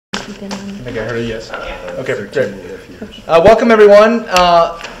been on? I think I heard a yes. Okay, great. Welcome, everyone.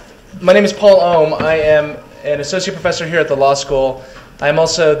 My name is Paul Ohm. I am an associate professor here at the law school. I am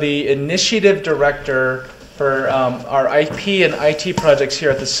also the initiative director for our IP and IT projects here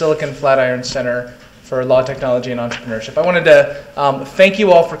at the Silicon Flatiron Center for Law, Technology, and Entrepreneurship. I wanted to thank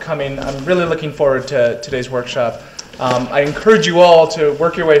you all for coming. I'm really looking forward to today's workshop. I encourage you all to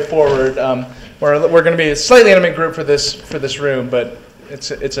work your way forward. We're going to be a slightly intimate group for this room, but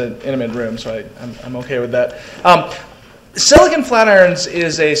it's an intimate room, so I'm okay with that. Silicon Flatirons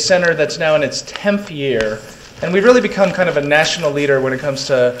is a center that's now in its 10th year, and we've really become kind of a national leader when it comes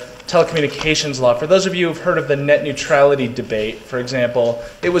to telecommunications law. For those of you who've heard of the net neutrality debate, for example,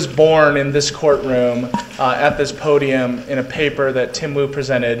 it was born in this courtroom at this podium in a paper that Tim Wu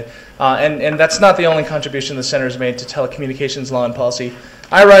presented, and that's not the only contribution the center has made to telecommunications law and policy.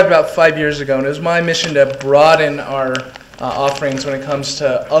 I arrived about 5 years ago, and it was my mission to broaden our offerings when it comes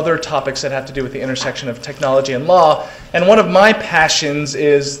to other topics that have to do with the intersection of technology and law. And one of my passions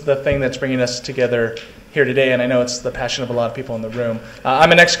is the thing that's bringing us together here today, and I know it's the passion of a lot of people in the room.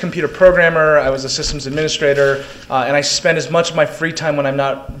 I'm an ex-computer programmer. I was a systems administrator, and I spend as much of my free time when I'm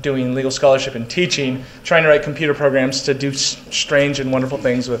not doing legal scholarship and teaching trying to write computer programs to do strange and wonderful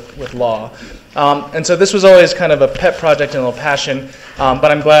things with law. And so this was always kind of a pet project and a little passion, but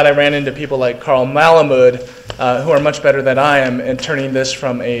I'm glad I ran into people like Carl Malamud, who are much better than I am in turning this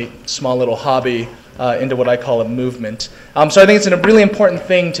from a small little hobby into what I call a movement. So I think it's a really important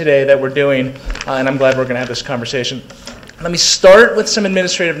thing today that we're doing, and I'm glad we're going to have this conversation. Let me start with some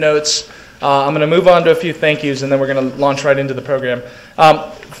administrative notes. I'm going to move on to a few thank yous, and then we're going to launch right into the program.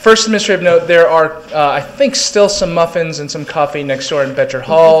 First administrative note, there are, I think, still some muffins and some coffee next door in Buescher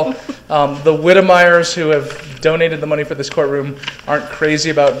Hall. The Whittemeyers, who have donated the money for this courtroom, aren't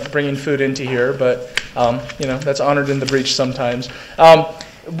crazy about bringing food into here, but that's honored in the breach sometimes.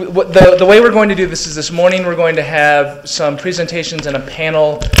 The way we're going to do this is this morning we're going to have some presentations and a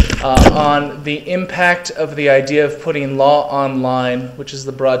panel on the impact of the idea of putting law online, which is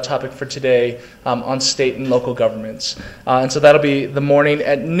the broad topic for today, on state and local governments. And so that'll be the morning.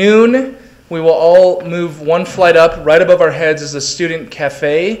 At noon, we will all move one flight up. Right above our heads is the student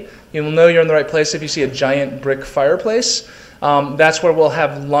cafe. You will know you're in the right place if you see a giant brick fireplace. That's where we'll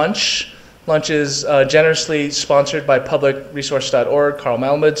have lunch. Lunch is generously sponsored by publicresource.org, Carl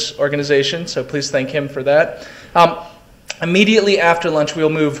Malamud's organization, so please thank him for that. Immediately after lunch, we'll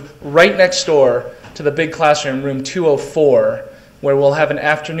move right next door to the big classroom, room 204, where we'll have an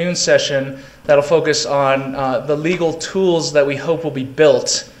afternoon session that'll focus on the legal tools that we hope will be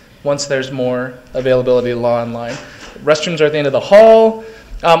built once there's more availability of law online. Restrooms are at the end of the hall.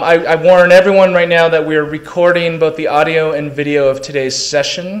 I warn everyone right now that we're recording both the audio and video of today's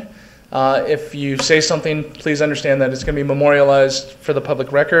session. If you say something, please understand that it's going to be memorialized for the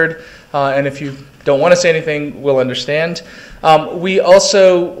public record. And if you don't want to say anything, we'll understand. We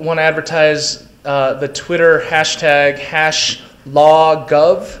also want to advertise the Twitter hashtag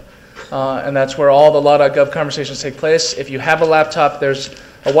 #Law.Gov. And that's where all the Law.Gov conversations take place. If you have a laptop, there's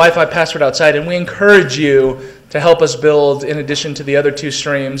a Wi-Fi password outside. And we encourage you to help us build, in addition to the other two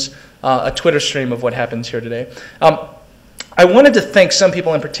streams, a Twitter stream of what happens here today. I wanted to thank some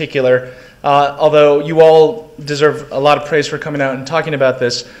people in particular, although you all deserve a lot of praise for coming out and talking about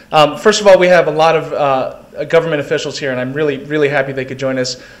this. First of all, we have a lot of government officials here, and I'm really, really happy they could join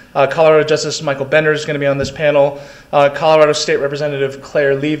us. Colorado Justice Michael Bender is going to be on this panel. Colorado State Representative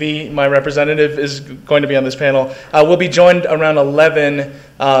Clair, Levy, my representative, is going to be on this panel. We'll be joined around 11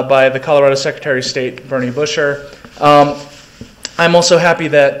 by the Colorado Secretary of State, Buescher. I'm also happy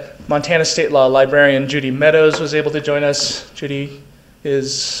that Montana State Law Librarian Judy Meadows was able to join us. Judy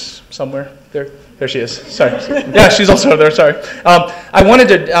is somewhere. There she is. Sorry. Yeah, she's also there. Sorry. I wanted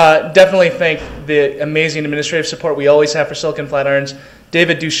to definitely thank the amazing administrative support we always have for Silicon Flatirons.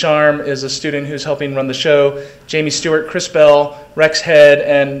 David Ducharme is a student who's helping run the show. Jamie Stewart, Chris Bell, Rex Head,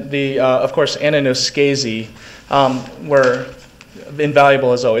 and of course, Anna Noskazy were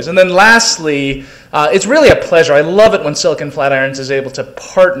invaluable as always. And then lastly, it's really a pleasure. I love it when Silicon Flatirons is able to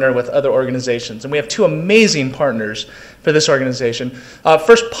partner with other organizations. And we have two amazing partners for this organization.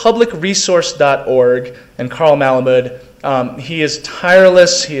 First, publicresource.org and Carl Malamud. He is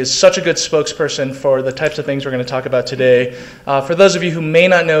tireless. He is such a good spokesperson for the types of things we're going to talk about today. For those of you who may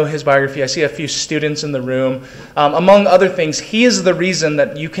not know his biography, I see a few students in the room. Among other things, he is the reason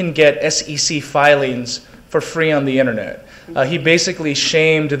that you can get SEC filings for free on the internet. He basically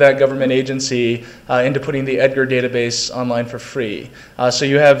shamed that government agency into putting the Edgar database online for free. So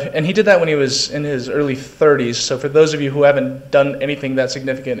you have, and he did that when he was in his early 30s. So for those of you who haven't done anything that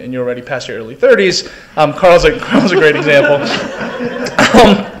significant and you're already past your early 30s, Carl's a great example.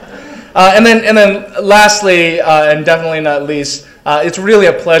 And then lastly, and definitely not least, it's really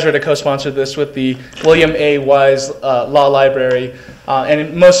a pleasure to co-sponsor this with the William A. Wise Law Library,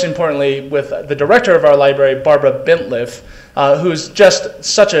 and most importantly with the director of our library, Barbara Bintliff, who's just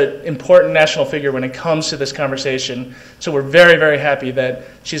such an important national figure when it comes to this conversation. So we're very, very happy that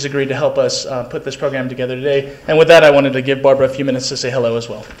she's agreed to help us put this program together today. And with that, I wanted to give Barbara a few minutes to say hello as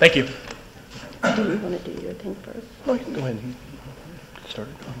well. Thank you. Do you want to do your thing first? Oh, you can go ahead and start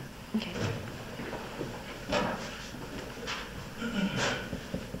it. Okay.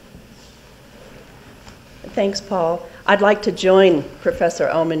 Thanks, Paul. I'd like to join Professor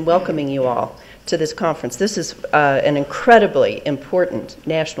Ohm in welcoming you all to this conference. This is an incredibly important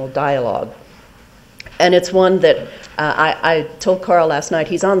national dialogue. And it's one that I told Carl last night,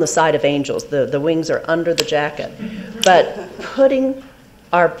 he's on the side of angels. The wings are under the jacket. But putting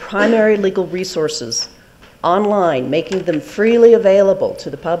our primary legal resources online, making them freely available to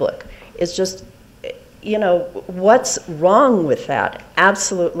the public, is just, you know, what's wrong with that?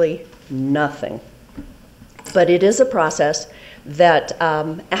 Absolutely nothing. But it is a process that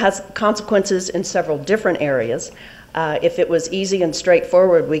has consequences in several different areas. If it was easy and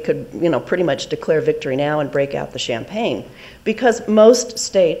straightforward, we could, you know, pretty much declare victory now and break out the champagne, because most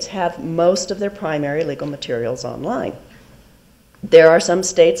states have most of their primary legal materials online. There are some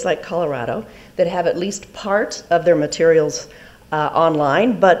states like Colorado that have at least part of their materials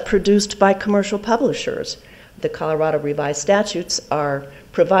online, but produced by commercial publishers. The Colorado Revised Statutes are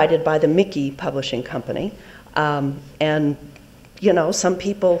provided by the Mickey Publishing Company. And, you know, some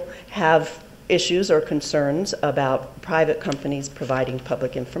people have issues or concerns about private companies providing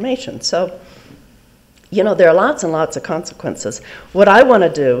public information. So, you know, there are lots and lots of consequences. What I want to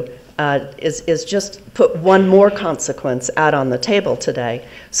do is just put one more consequence out on the table today.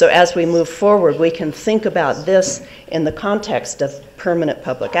 So as we move forward, we can think about this in the context of permanent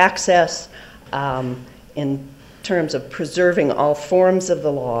public access, in terms of preserving all forms of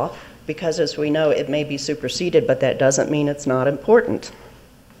the law, because as we know, it may be superseded, but that doesn't mean it's not important.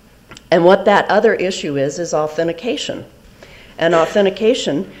 And what that other issue is authentication. And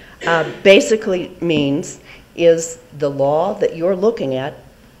authentication basically means, is the law that you're looking at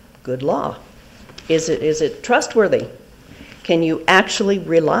good law? Is it trustworthy? Can you actually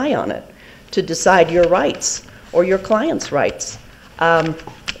rely on it to decide your rights or your client's rights? And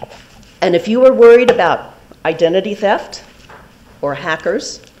if you are worried about identity theft or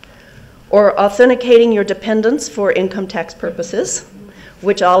hackers or authenticating your dependents for income tax purposes,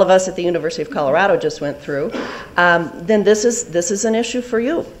 which all of us at the University of Colorado just went through, then this is an issue for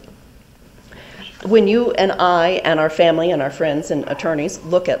you. When you and I and our family and our friends and attorneys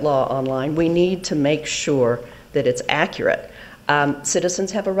look at law online, we need to make sure that it's accurate.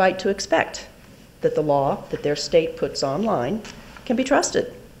 Citizens have a right to expect that the law that their state puts online can be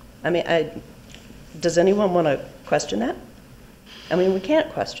trusted. I mean, does anyone want to question that? I mean, we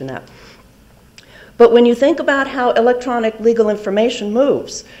can't question that. But when you think about how electronic legal information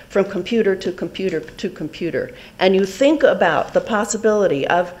moves from computer to computer to computer, and you think about the possibility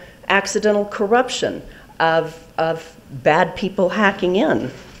of accidental corruption, of bad people hacking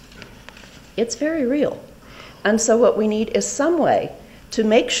in, it's very real. And so what we need is some way to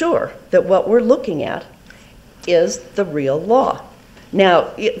make sure that what we're looking at is the real law.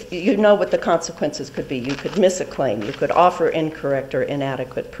 Now, you know what the consequences could be. You could miss a claim. You could offer incorrect or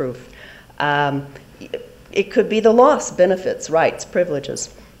inadequate proof. It could be the loss, benefits, rights,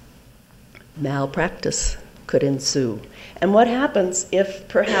 privileges. Malpractice could ensue. And what happens if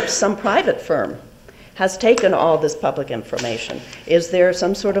perhaps some private firm has taken all this public information? Is there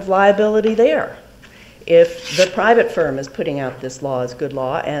some sort of liability there? If the private firm is putting out this law as good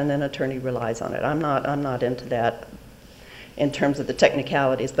law and an attorney relies on it. I'm not into that in terms of the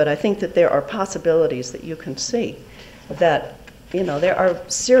technicalities, but I think that there are possibilities that you can see that, you know, there are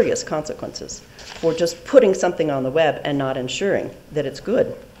serious consequences for just putting something on the web and not ensuring that it's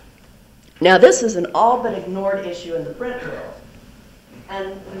good. Now, this is an all but ignored issue in the print world.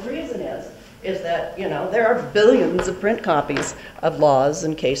 And the reason is that, you know, there are billions of print copies of laws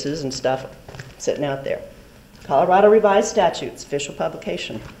and cases and stuff sitting out there. Colorado Revised Statutes, official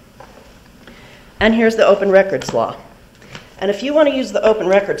publication. And here's the Open Records Law. And if you want to use the Open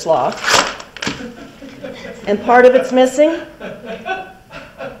Records Law, and part of it's missing,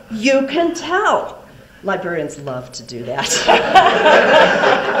 you can tell. Librarians love to do that.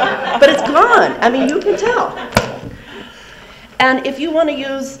 But it's gone. I mean, you can tell. And if you want to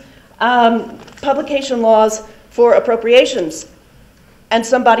use publication laws for appropriations, and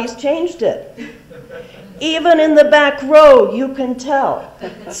somebody's changed it, even in the back row, you can tell.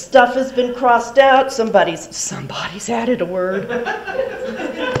 Stuff has been crossed out. Somebody's added a word.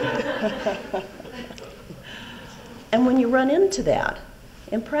 And when you run into that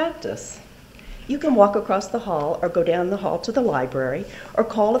in practice, you can walk across the hall or go down the hall to the library or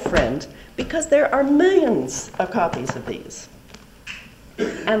call a friend, because there are millions of copies of these.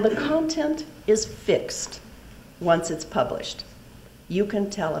 And the content is fixed once it's published. You can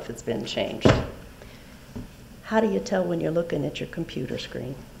tell if it's been changed. How do you tell when you're looking at your computer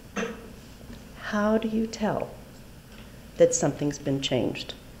screen? How do you tell that something's been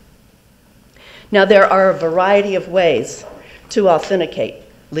changed? Now, there are a variety of ways to authenticate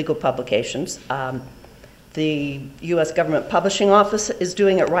legal publications. The U.S. Government Publishing Office is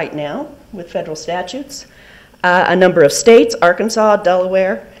doing it right now with federal statutes. A number of states, Arkansas,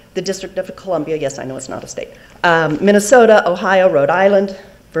 Delaware, the District of Columbia, yes, I know it's not a state, Minnesota, Ohio, Rhode Island,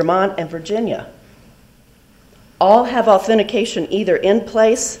 Vermont, and Virginia, all have authentication either in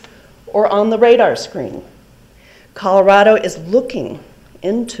place or on the radar screen. Colorado is looking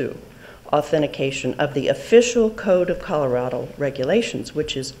into authentication of the official Code of Colorado regulations,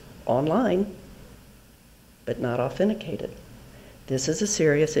 which is online, but not authenticated. This is a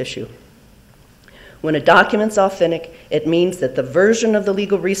serious issue. When a document's authentic, it means that the version of the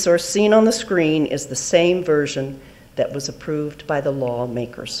legal resource seen on the screen is the same version that was approved by the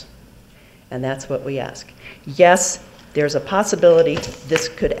lawmakers. And that's what we ask. Yes, there's a possibility this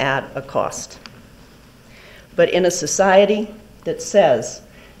could add a cost. But in a society that says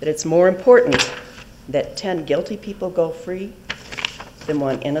that it's more important that 10 guilty people go free than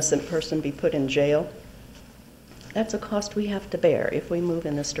one innocent person be put in jail, that's a cost we have to bear if we move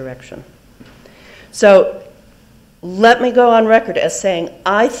in this direction. So let me go on record as saying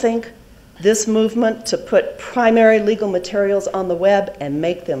I think this movement to put primary legal materials on the web and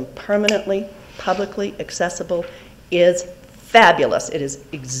make them permanently, publicly accessible is fabulous. It is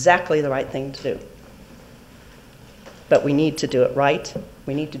exactly the right thing to do. But we need to do it right.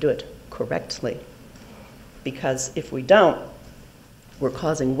 We need to do it correctly. Because if we don't, we're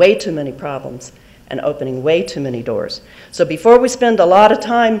causing way too many problems and opening way too many doors. So before we spend a lot of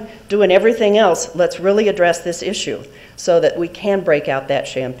time doing everything else, let's really address this issue so that we can break out that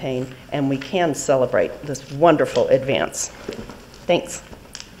champagne and we can celebrate this wonderful advance. Thanks.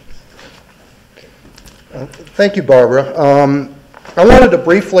 Thank you, Barbara. I wanted to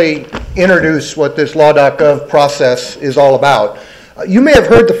briefly introduce what this Law.Gov process is all about. You may have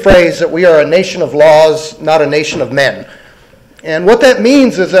heard the phrase that we are a nation of laws, not a nation of men. And what that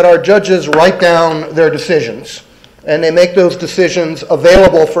means is that our judges write down their decisions, and they make those decisions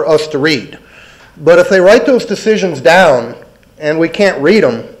available for us to read. But if they write those decisions down and we can't read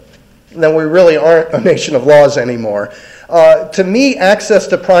them, then we really aren't a nation of laws anymore. To me, access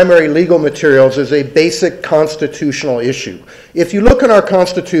to primary legal materials is a basic constitutional issue. If you look at our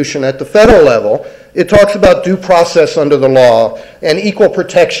Constitution at the federal level, it talks about due process under the law and equal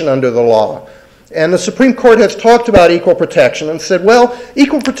protection under the law. And the Supreme Court has talked about equal protection and said, well,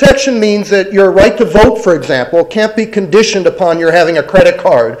 equal protection means that your right to vote, for example, can't be conditioned upon your having a credit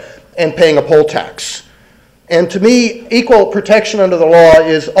card and paying a poll tax. And to me, equal protection under the law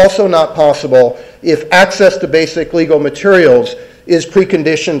is also not possible if access to basic legal materials is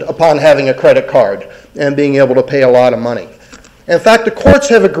preconditioned upon having a credit card and being able to pay a lot of money. In fact, the courts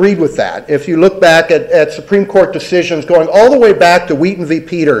have agreed with that. If you look back at Supreme Court decisions going all the way back to Wheaton v.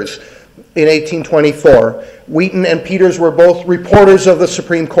 Peters in 1824, Wheaton and Peters were both reporters of the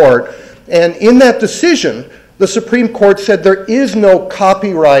Supreme Court. And in that decision, the Supreme Court said there is no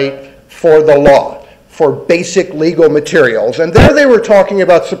copyright for the law, for basic legal materials. And there they were talking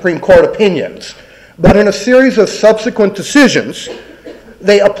about Supreme Court opinions. But in a series of subsequent decisions,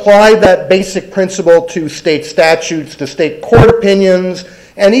 they applied that basic principle to state statutes, to state court opinions,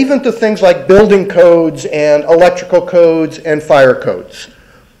 and even to things like building codes and electrical codes and fire codes.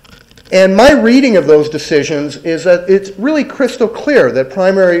 And my reading of those decisions is that it's really crystal clear that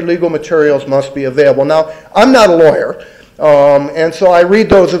primary legal materials must be available. Now, I'm not a lawyer, and so I read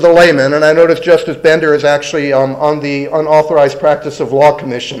those as a layman, and I notice Justice Bender is actually on the Unauthorized Practice of Law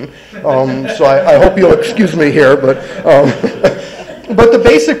Commission, so I hope you'll excuse me here, but the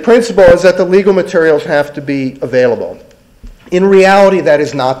basic principle is that the legal materials have to be available. In reality, that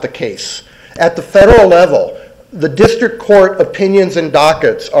is not the case. At the federal level, the district court opinions and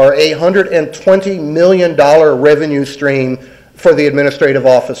dockets are a $120 million revenue stream for the administrative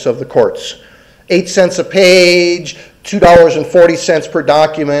office of the courts. 8 cents a page, $2.40 per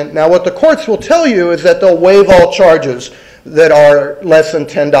document. Now, what the courts will tell you is that they'll waive all charges that are less than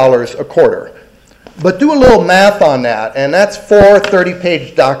 $10 a quarter. But do a little math on that, and that's 4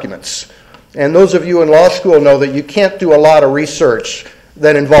 30-page documents. And those of you in law school know that you can't do a lot of research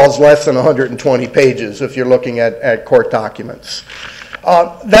that involves less than 120 pages if you're looking at court documents.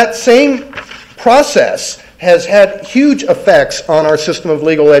 That same process has had huge effects on our system of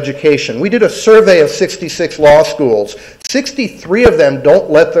legal education. We did a survey of 66 law schools. 63 of them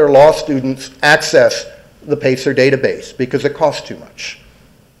don't let their law students access the PACER database because it costs too much.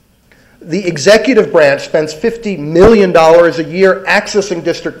 The executive branch spends $50 million a year accessing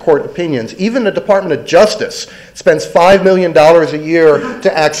district court opinions. Even the Department of Justice spends $5 million a year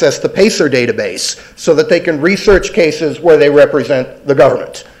to access the PACER database so that they can research cases where they represent the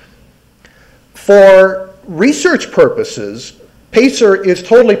government. For research purposes, PACER is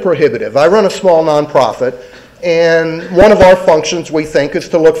totally prohibitive. I run a small nonprofit, and one of our functions, we think, is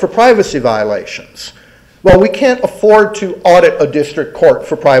to look for privacy violations. Well, we can't afford to audit a district court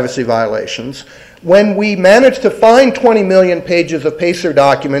for privacy violations. When we managed to find 20 million pages of PACER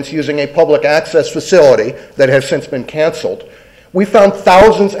documents using a public access facility that has since been canceled, we found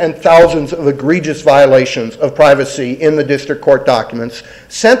thousands and thousands of egregious violations of privacy in the district court documents,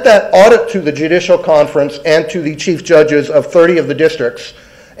 sent that audit to the Judicial Conference and to the chief judges of 30 of the districts,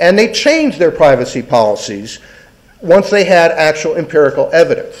 and they changed their privacy policies once they had actual empirical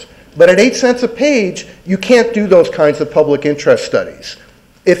evidence. But at 8 cents a page, you can't do those kinds of public interest studies.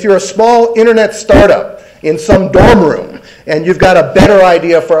 If you're a small internet startup in some dorm room and you've got a better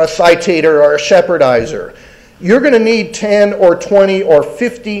idea for a citator or a shepherd-izer, you're going to need 10 or 20 or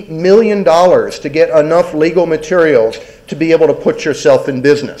 $50 million to get enough legal materials to be able to put yourself in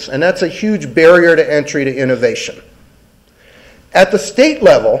business. And that's a huge barrier to entry to innovation. At the state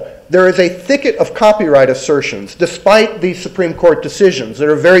level, there is a thicket of copyright assertions, despite the Supreme Court decisions that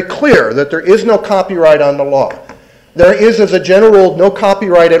are very clear that there is no copyright on the law. There is, as a general rule, no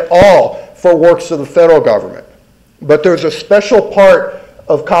copyright at all for works of the federal government. But there's a special part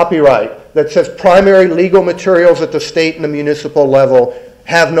of copyright that says primary legal materials at the state and the municipal level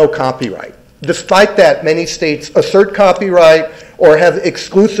have no copyright. Despite that, many states assert copyright or have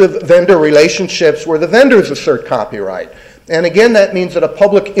exclusive vendor relationships where the vendors assert copyright. And again, that means that a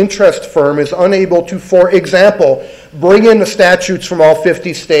public interest firm is unable to, for example, bring in the statutes from all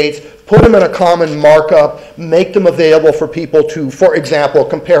 50 states, put them in a common markup, make them available for people to, for example,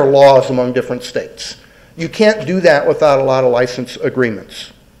 compare laws among different states. You can't do that without a lot of license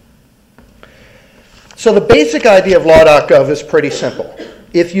agreements. So the basic idea of Law.Gov is pretty simple.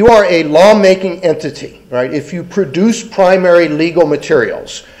 If you are a lawmaking entity, right, if you produce primary legal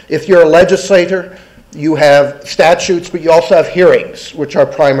materials, if you're a legislator, you have statutes, but you also have hearings, which are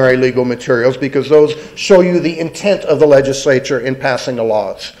primary legal materials because those show you the intent of the legislature in passing the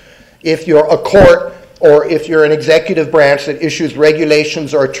laws. If you're a court, or if you're an executive branch that issues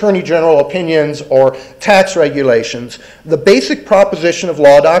regulations or attorney general opinions or tax regulations, the basic proposition of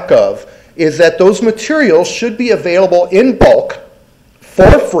Law.Gov is that those materials should be available in bulk,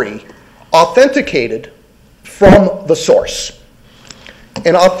 for free, authenticated from the source.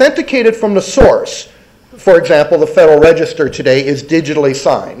 And authenticated from the source, for example, the Federal Register today is digitally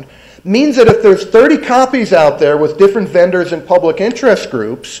signed, means that if there's 30 copies out there with different vendors and public interest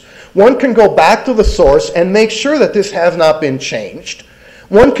groups, one can go back to the source and make sure that this has not been changed.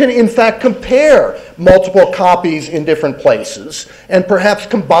 One can, in fact, compare multiple copies in different places and perhaps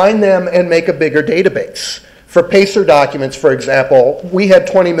combine them and make a bigger database. For PACER documents, for example, we had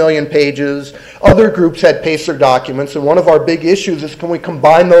 20 million pages. Other groups had PACER documents, and one of our big issues is can we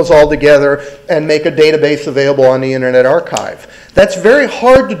combine those all together and make a database available on the Internet Archive. That's very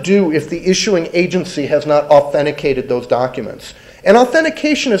hard to do if the issuing agency has not authenticated those documents. And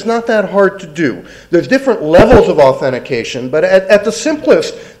authentication is not that hard to do. There's different levels of authentication, but at the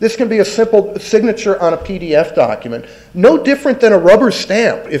simplest, this can be a simple signature on a PDF document, no different than a rubber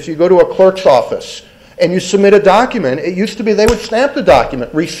stamp if you go to a clerk's office and you submit a document. It used to be they would stamp the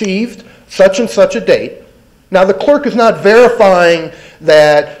document, received such and such a date. Now the clerk is not verifying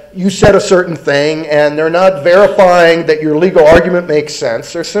that you said a certain thing, and they're not verifying that your legal argument makes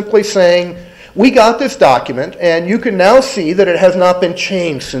sense. They're simply saying, we got this document, and you can now see that it has not been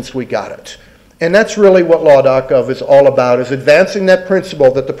changed since we got it. And that's really what Law.Gov is all about, is advancing that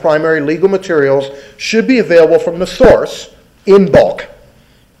principle that the primary legal materials should be available from the source in bulk,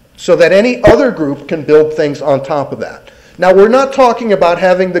 so that any other group can build things on top of that. Now, we're not talking about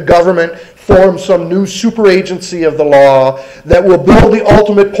having the government form some new super agency of the law that will build the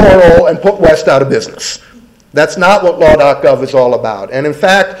ultimate portal and put West out of business. That's not what Law.Gov is all about. And in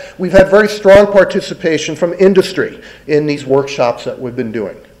fact, we've had very strong participation from industry in these workshops that we've been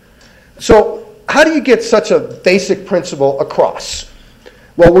doing. So how do you get such a basic principle across?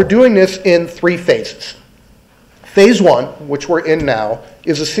 Well, we're doing this in 3 phases. Phase 1, which we're in now,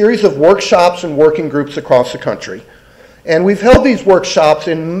 is a series of workshops and working groups across the country. And we've held these workshops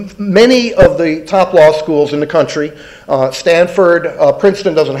in many of the top law schools in the country. Stanford,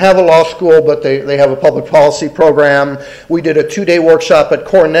 Princeton doesn't have a law school, but they have a public policy program. We did a 2-day workshop at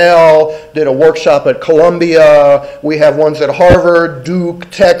Cornell, did a workshop at Columbia. We have ones at Harvard, Duke,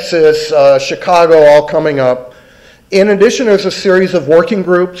 Texas, Chicago, all coming up. In addition, there's a series of working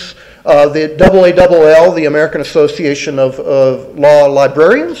groups. The AALL, the American Association of Law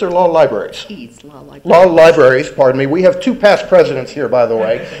Librarians or Law Libraries? Law Libraries, pardon me. We have 2 past presidents here, by the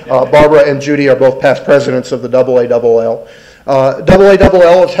way. Barbara and Judy are both past presidents of the AALL.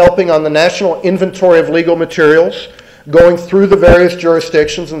 AALL is helping on the National Inventory of Legal Materials, going through the various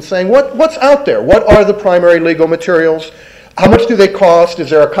jurisdictions and saying, what's out there? What are the primary legal materials? How much do they cost? Is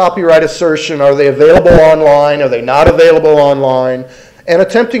there a copyright assertion? Are they available online? Are they not available online? And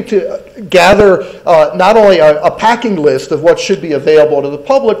attempting to gather not only a packing list of what should be available to the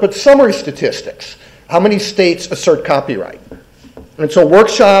public, but summary statistics. How many states assert copyright? And so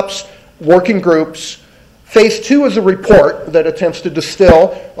workshops, working groups. Phase 2 is a report that attempts to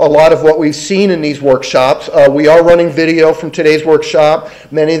distill a lot of what we've seen in these workshops. We are running video from today's workshop.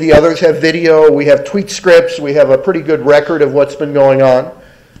 Many of the others have video. We have tweet scripts. We have a pretty good record of what's been going on.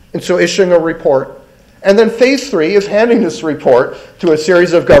 And so issuing a report. And then phase 3 is handing this report to a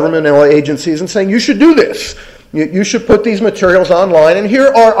series of governmental agencies and saying, you should do this. You should put these materials online, and here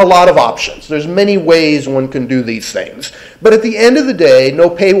are a lot of options. There's many ways one can do these things. But at the end of the day, no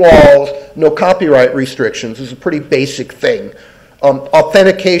paywalls, no copyright restrictions is a pretty basic thing.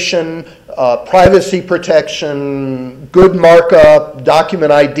 Authentication, privacy protection, good markup,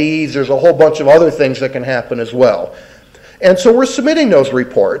 document IDs, there's a whole bunch of other things that can happen as well. And so we're submitting those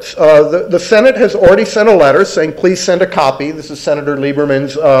reports. The Senate has already sent a letter saying, please send a copy. This is Senator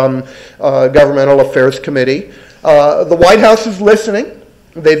Lieberman's Governmental Affairs Committee. The White House is listening.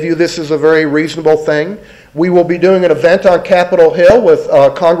 They view this as a very reasonable thing. We will be doing an event on Capitol Hill with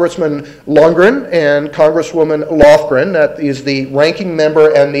Congressman Lundgren and Congresswoman Lofgren. That is the ranking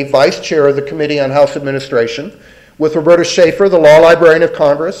member and the vice chair of the Committee on House Administration. With Roberta Schaefer, the Law Librarian of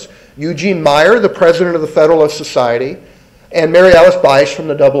Congress, Eugene Meyer, the President of the Federalist Society, and Mary Alice Buescher from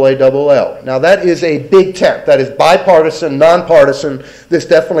the AALL. Now that is a big tent. That is bipartisan, nonpartisan. This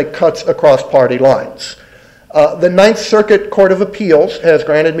definitely cuts across party lines. The Ninth Circuit Court of Appeals has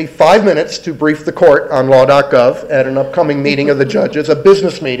granted me 5 minutes to brief the court on Law.Gov at an upcoming meeting of the judges, a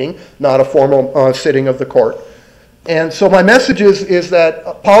business meeting, not a formal sitting of the court. And so my message is that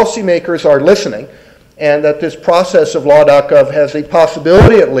policymakers are listening, and that this process of Law.Gov has a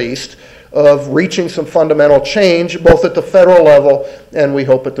possibility at least of reaching some fundamental change, both at the federal level and we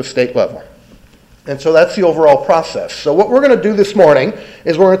hope at the state level. And so that's the overall process. So what we're going to do this morning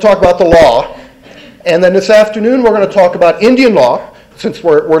is we're going to talk about the law, and then this afternoon we're going to talk about Indian law, since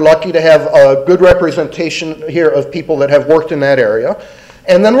we're lucky to have a good representation here of people that have worked in that area.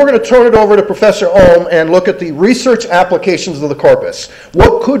 And then we're going to turn it over to Professor Ohm and look at the research applications of the corpus.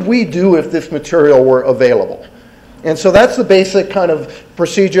 What could we do if this material were available? And so that's the basic kind of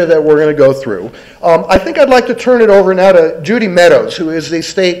procedure that we're going to go through. I think I'd like to turn it over now to Judy Meadows, who is the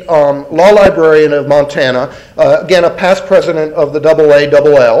state law librarian of Montana, again, a past president of the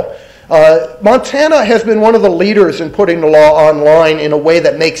AALL. Montana has been one of the leaders in putting the law online in a way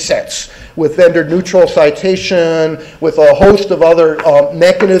that makes sense, with vendor-neutral citation, with a host of other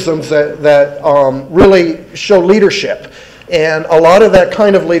mechanisms that really show leadership. And a lot of that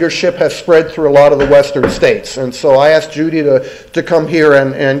kind of leadership has spread through a lot of the western states. And so I asked Judy to come here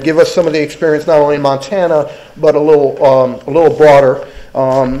and give us some of the experience, not only in Montana, but a little broader.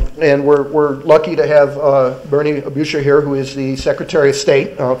 And we're lucky to have Bernie Buescher here, who is the Secretary of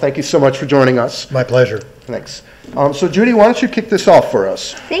State. Thank you so much for joining us. My pleasure. Thanks. So Judy, why don't you kick this off for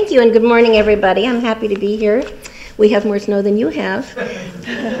us? Thank you, and good morning, everybody. I'm happy to be here. We have more snow than you have.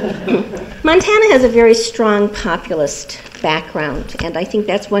 Montana has a very strong populist background, and I think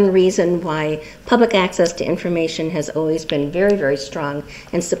that's one reason why public access to information has always been very, very strong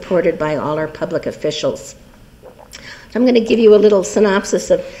and supported by all our public officials. So I'm going to give you a little synopsis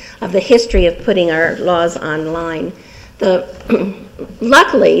of the history of putting our laws online.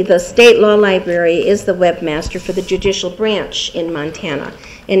 Luckily, the State Law Library is the webmaster for the judicial branch in Montana,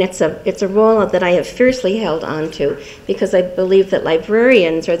 and it's a role that I have fiercely held on to, because I believe that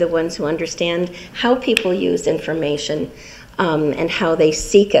librarians are the ones who understand how people use information and how they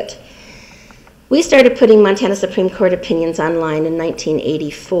seek it. We started putting Montana Supreme Court opinions online in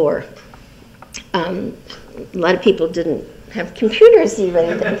 1984. A lot of people didn't have computers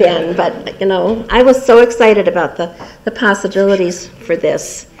even then, but I was so excited about the possibilities for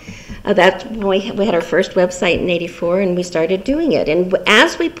this. That we had our first website in '84, and we started doing it. And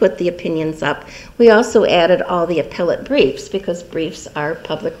as we put the opinions up, we also added all the appellate briefs, because briefs are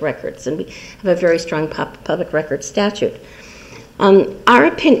public records, and we have a very strong public record statute.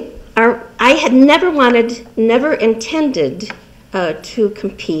 I had never intended to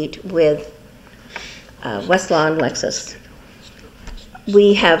compete with Westlaw and Lexis.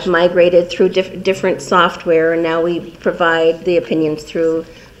 We have migrated through different software, and now we provide the opinions through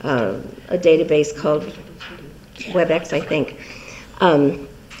a database called WebEx, I think. And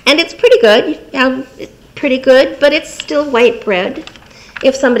it's pretty good, but it's still white bread.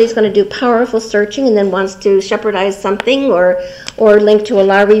 If somebody's going to do powerful searching and then wants to shepherdize something or link to a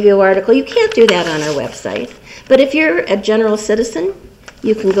law review article, you can't do that on our website. But if you're a general citizen,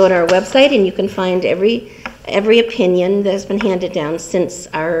 you can go to our website and you can find every opinion that has been handed down since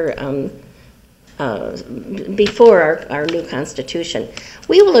our before our new Constitution.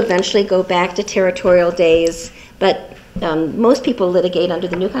 We will eventually go back to territorial days, but most people litigate under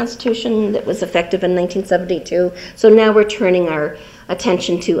the new Constitution that was effective in 1972, so now we're turning our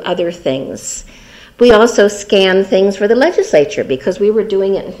attention to other things. We also scan things for the legislature, because we were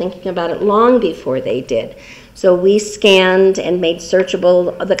doing it and thinking about it long before they did. So we scanned and made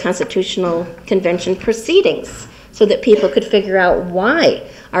searchable the Constitutional Convention proceedings so that people could figure out why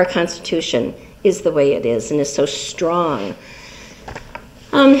our Constitution is the way it is and is so strong.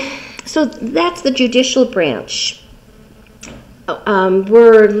 So that's the judicial branch.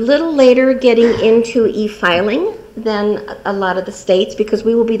 We're a little later getting into e-filing than a lot of the states, because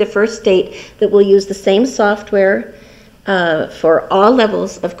we will be the first state that will use the same software for all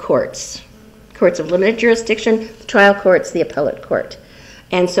levels of courts. Courts of limited jurisdiction, the trial courts, the appellate court.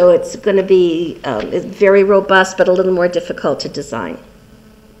 And so it's going to be very robust, but a little more difficult to design.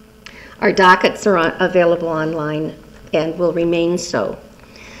 Our dockets are available online and will remain so.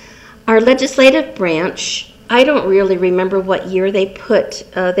 Our legislative branch, I don't really remember what year they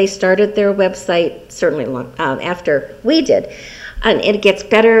started their website, certainly after we did. And it gets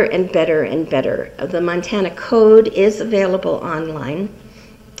better and better and better. The Montana Code is available online,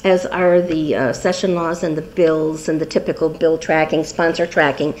 as are the session laws and the bills and the typical bill tracking, sponsor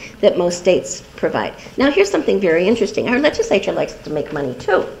tracking that most states provide. Now here's something very interesting. Our legislature likes to make money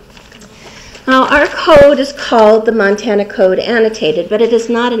too. Now our code is called the Montana Code Annotated, but it is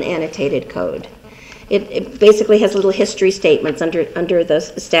not an annotated code. It basically has little history statements under the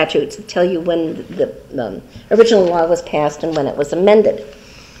statutes that tell you when the original law was passed and when it was amended.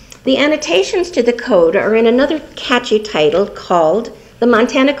 The annotations to the code are in another catchy title called the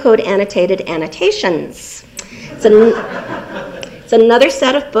Montana Code Annotated Annotations. It's another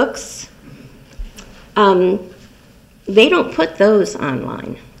set of books. They don't put those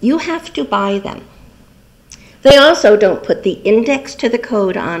online. You have to buy them. They also don't put the index to the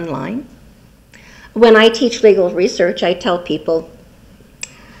code online. When I teach legal research, I tell people,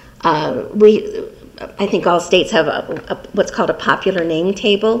 I think all states have what's called a popular name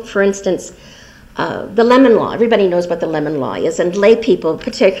table. For instance, the lemon law. Everybody knows what the lemon law is, and lay people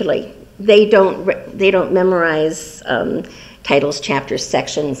particularly, they don't memorize titles, chapters,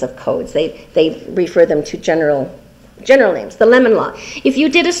 sections of codes. They refer them to general names. The lemon law. If you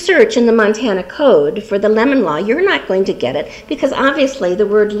did a search in the Montana Code for the lemon law, you're not going to get it, because obviously the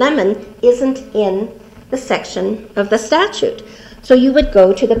word lemon isn't in the section of the statute. So you would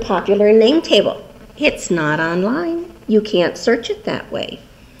go to the popular name table. It's not online. You can't search it that way.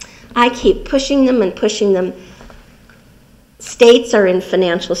 I keep pushing them and pushing them. States are in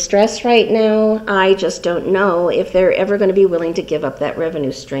financial stress right now. I just don't know if they're ever going to be willing to give up that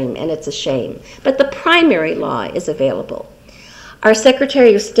revenue stream, and it's a shame. But the primary law is available. Our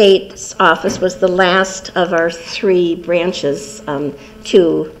Secretary of State's office was the last of our three branches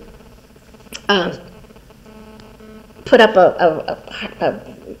to put up a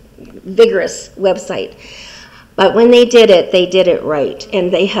vigorous website. But when they did it right.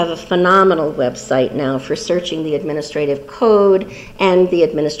 And they have a phenomenal website now for searching the administrative code and the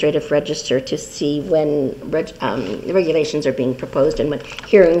administrative register to see when regulations are being proposed and when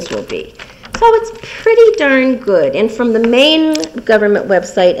hearings will be. So it's pretty darn good. And from the main government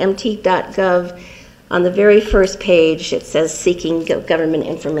website, mt.gov, on the very first page, it says seeking government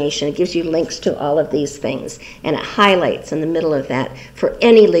information. It gives you links to all of these things. And it highlights in the middle of that for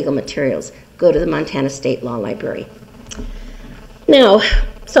any legal materials. Go to the Montana State Law Library. Now,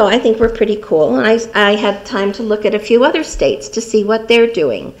 so I think we're pretty cool. I had time to look at a few other states to see what they're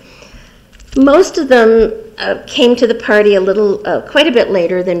doing. Most of them came to the party quite a bit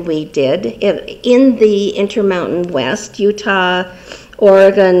later than we did. In the Intermountain West, Utah,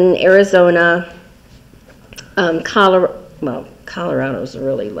 Oregon, Arizona, Colorado Colorado's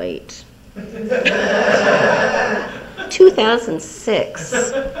really late. 2006.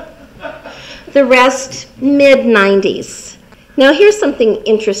 The rest, mid-90s. Now here's something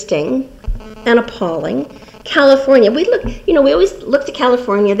interesting and appalling. California, we always look to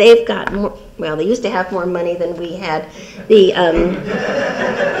California. They've got more, well, they used to have more money than we had. They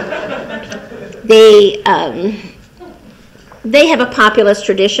have a populist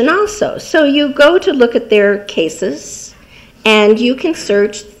tradition also. So you go to look at their cases, and you can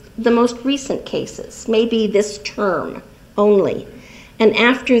search the most recent cases, maybe this term only. And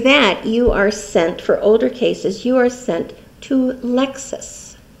after that, you are sent, for older cases, you are sent to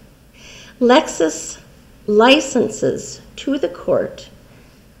Lexis. Lexis licenses to the court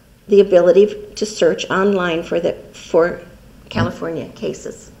the ability to search online for California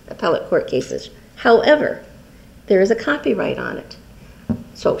cases, appellate court cases. However, there is a copyright on it.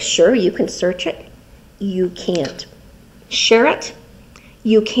 So sure, you can search it. You can't share it.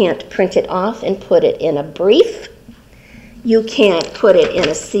 You can't print it off and put it in a brief. You can't put it in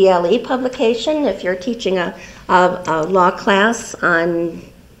a CLE publication if you're teaching a law class on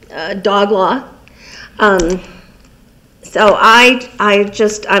dog law. So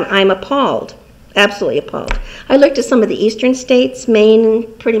I'm appalled, absolutely appalled. I looked at some of the eastern states, Maine,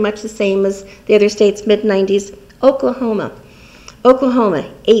 pretty much the same as the other states, mid-90s. Oklahoma,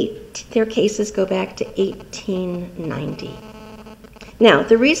 their cases go back to 1890. Now,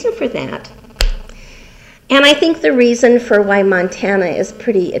 the reason for that, and I think the reason for why Montana is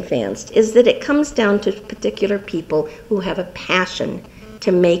pretty advanced, is that it comes down to particular people who have a passion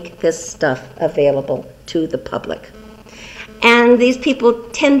to make this stuff available to the public. And these people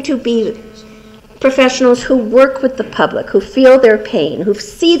tend to be professionals who work with the public, who feel their pain, who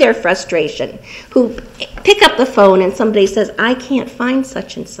see their frustration, who pick up the phone and somebody says, I can't find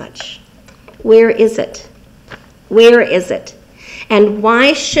such and such. Where is it? Where is it? And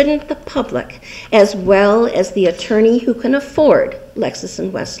why shouldn't the public, as well as the attorney who can afford Lexis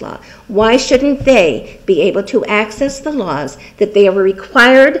and Westlaw, why shouldn't they be able to access the laws that they are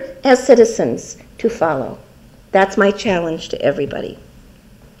required as citizens to follow? That's my challenge to everybody.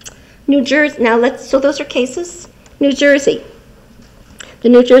 New Jersey, so those are cases. New Jersey. The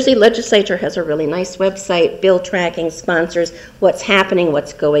New Jersey legislature has a really nice website, bill tracking, sponsors, what's happening,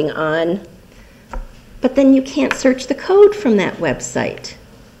 what's going on. But then you can't search the code from that website.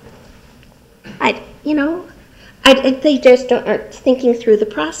 They just aren't thinking through the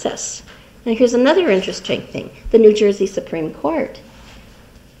process. Now here's another interesting thing. The New Jersey Supreme Court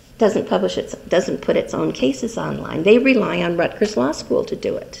doesn't put its own cases online. They rely on Rutgers Law School to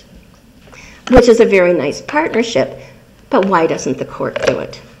do it, which is a very nice partnership, but why doesn't the court do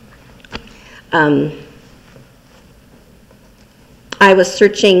it? I was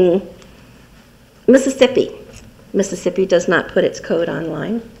searching Mississippi. Mississippi does not put its code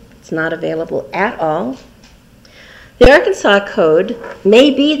online. It's not available at all. The Arkansas code may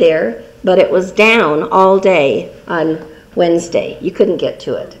be there, but it was down all day on Wednesday. You couldn't get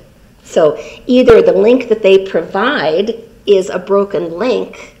to it. So either the link that they provide is a broken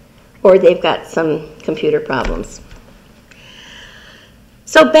link, or they've got some computer problems.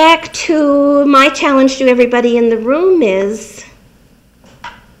 So back to my challenge to everybody in the room is,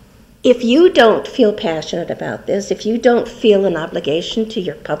 if you don't feel passionate about this, if you don't feel an obligation to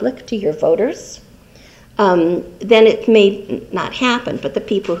your public, to your voters, then it may not happen. But the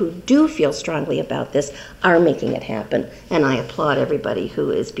people who do feel strongly about this are making it happen, and I applaud everybody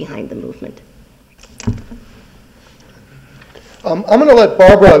who is behind the movement. I'm going to let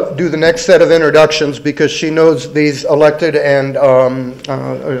Barbara do the next set of introductions because she knows these elected and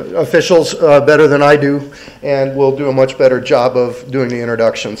officials better than I do, and will do a much better job of doing the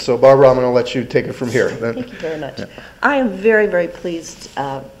introductions. So Barbara, I'm going to let you take it from here. Thank you very much. Yeah. I am very, very pleased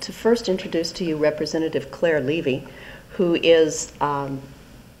to first introduce to you Representative Clair Levy, who is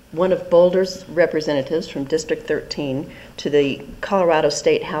one of Boulder's representatives from District 13 to the Colorado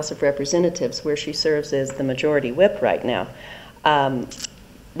State House of Representatives, where she serves as the majority whip right now.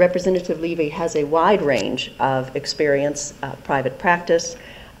 Representative Levy has a wide range of experience, private practice,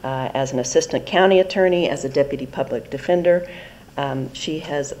 as an assistant county attorney, as a deputy public defender. She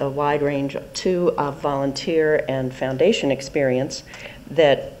has a wide range, too, of volunteer and foundation experience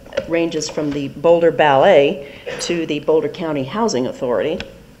that ranges from the Boulder Ballet to the Boulder County Housing Authority.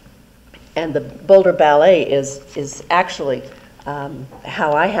 And the Boulder Ballet is actually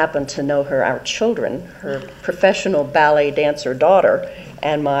how I happen to know her, our children. Her professional ballet dancer daughter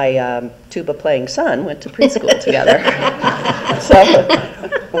and my tuba playing son went to preschool together. So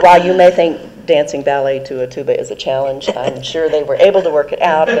while you may think dancing ballet to a tuba is a challenge, I'm sure they were able to work it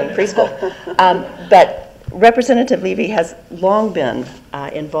out in preschool. But Representative Levy has long been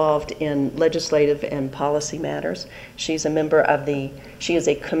involved in legislative and policy matters. She's a member of she is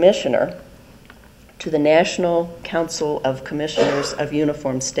a commissioner to the National Council of Commissioners of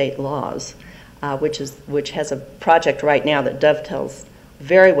Uniform State Laws, which has a project right now that dovetails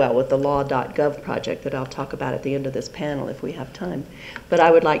very well with the Law.Gov project that I'll talk about at the end of this panel if we have time. But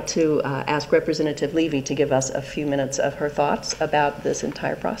I would like to ask Representative Levy to give us a few minutes of her thoughts about this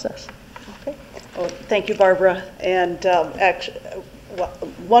entire process. Okay. Well, thank you, Barbara. And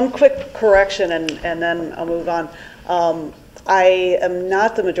one quick correction, and then I'll move on. I am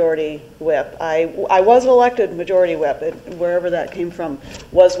not the majority whip. I was elected majority whip, wherever that came from,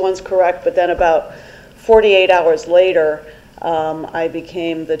 was once correct, but then about 48 hours later, I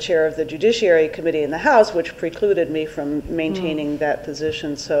became the chair of the Judiciary Committee in the House, which precluded me from maintaining that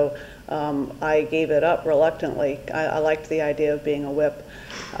position. So I gave it up reluctantly. I liked the idea of being a whip.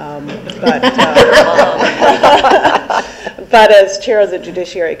 But as chair of the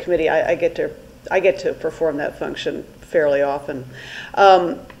Judiciary Committee, I get to perform that function fairly often.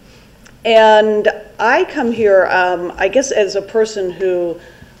 And I come here, I guess, as a person who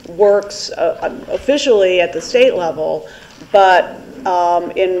works officially at the state level, but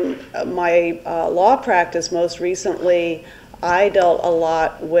in my law practice most recently, I dealt a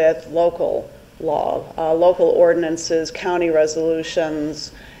lot with local law, local ordinances, county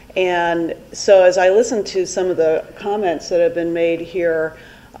resolutions. And so as I listen to some of the comments that have been made here,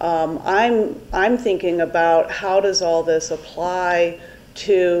 I'm thinking about how does all this apply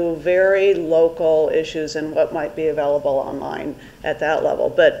to very local issues and what might be available online at that level.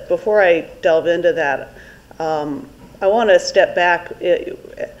 But before I delve into that, I want to step back.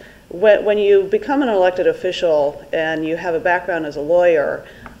 When you become an elected official and you have a background as a lawyer,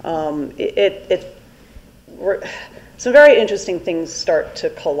 some very interesting things start to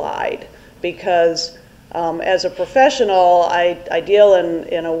collide because as a professional, I deal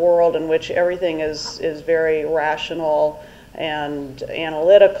in a world in which everything is very rational and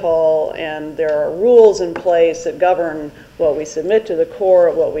analytical, and there are rules in place that govern what we submit to the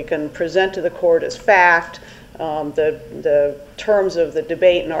court, what we can present to the court as fact. The terms of the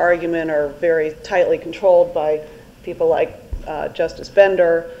debate and argument are very tightly controlled by people like Justice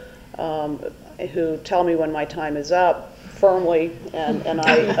Bender, who tell me when my time is up firmly, and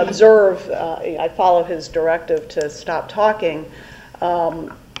I observe, I follow his directive to stop talking.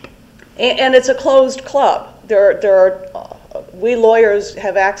 And it's a closed club. We lawyers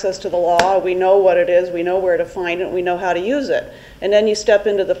have access to the law, we know what it is, we know where to find it, we know how to use it. And then you step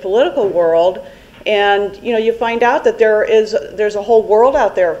into the political world, and you find out that there's a whole world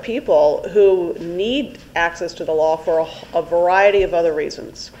out there of people who need access to the law for a variety of other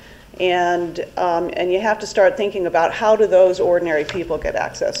reasons. And you have to start thinking about how do those ordinary people get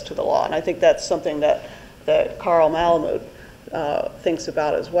access to the law. And I think that's something that Carl Malamud thinks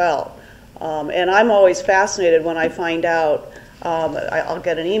about as well. And I'm always fascinated when I find out, I'll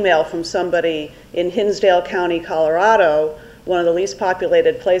get an email from somebody in Hinsdale County, Colorado, one of the least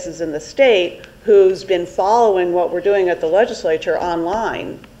populated places in the state, who's been following what we're doing at the legislature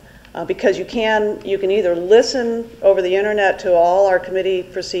online. Because you can either listen over the internet to all our committee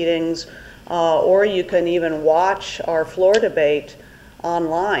proceedings, or you can even watch our floor debate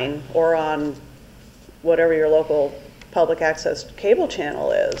online or on whatever your local public access cable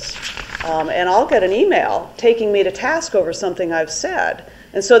channel is. And I'll get an email taking me to task over something I've said.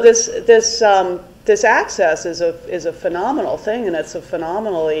 And so this access is a phenomenal thing, and it's a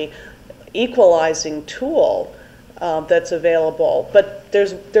phenomenally equalizing tool that's available. But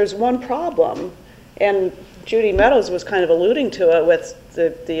there's one problem, and Judy Meadows was kind of alluding to it with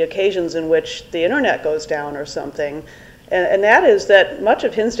the occasions in which the internet goes down or something, and that is that much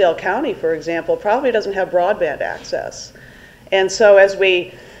of Hinsdale County, for example, probably doesn't have broadband access. And so as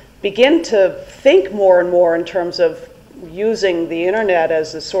we begin to think more and more in terms of using the internet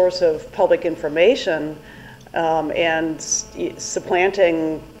as a source of public information and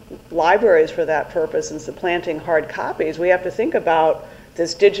supplanting libraries for that purpose and supplanting hard copies, we have to think about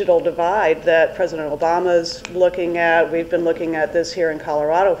this digital divide that President Obama's looking at. We've been looking at this here in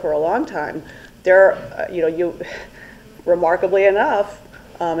Colorado for a long time. Remarkably enough,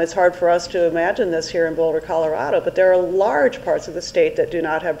 it's hard for us to imagine this here in Boulder, Colorado, but there are large parts of the state that do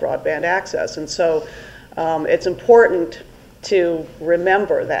not have broadband access. And so it's important to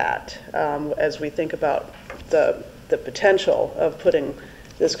remember that as we think about the potential of putting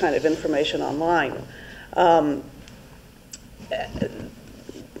this kind of information online. I'm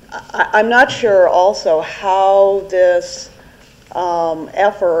not sure also how this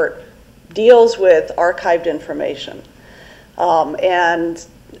effort deals with archived information and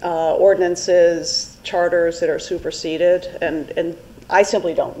ordinances charters that are superseded, and I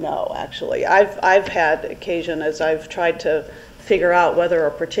simply don't know, actually. I've had occasion as I've tried to figure out whether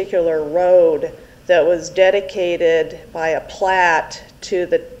a particular road that was dedicated by a plat to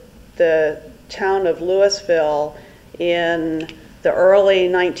the town of Louisville in the early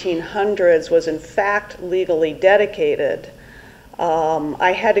 1900s was in fact legally dedicated.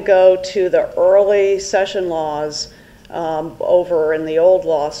 I had to go to the early session laws over in the old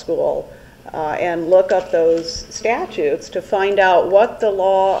law school and look up those statutes to find out what the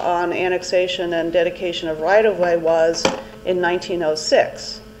law on annexation and dedication of right-of-way was in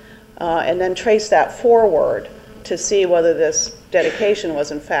 1906, and then trace that forward to see whether this dedication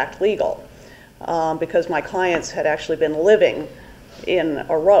was in fact legal, because my clients had actually been living in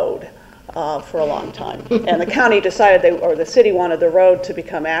a road for a long time. And the county decided, or the city wanted the road to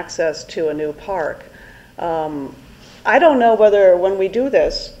become access to a new park. I don't know whether when we do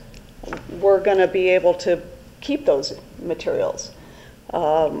this, we're going to be able to keep those materials,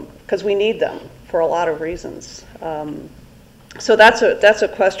 because we need them for a lot of reasons. So that's a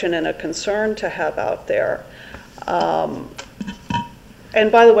question and a concern to have out there. And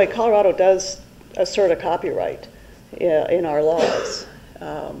by the way, Colorado does assert a copyright in our laws.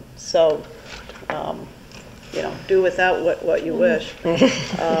 So, do with that what you wish.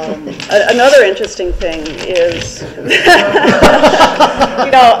 Another interesting thing is,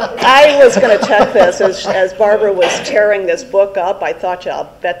 I was going to check this as Barbara was tearing this book up. I thought, yeah,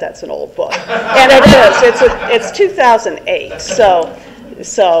 I'll bet that's an old book, and it is. It's 2008.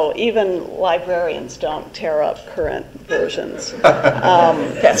 So even librarians don't tear up current versions.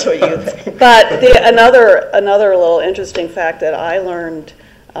 That's what you think. But another little interesting fact that I learned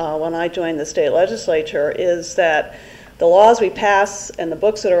when I joined the state legislature is that the laws we pass and the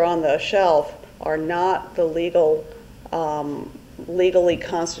books that are on the shelf are not the legally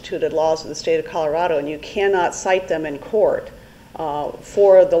constituted laws of the state of Colorado, and you cannot cite them in court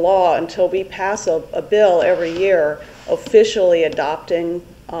for the law until we pass a bill every year officially adopting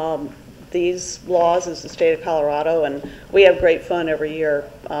these laws as the state of Colorado, and we have great fun every year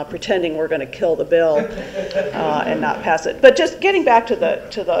pretending we're going to kill the bill and not pass it. But just getting back to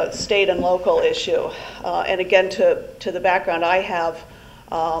the state and local issue, and again to the background I have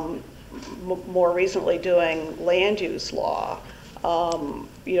more recently doing land use law.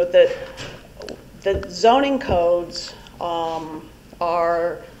 The zoning codes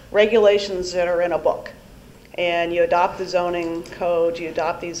are regulations that are in a book. And you adopt the zoning code, you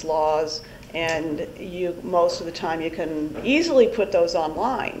adopt these laws, and most of the time you can easily put those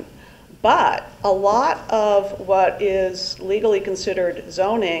online. But a lot of what is legally considered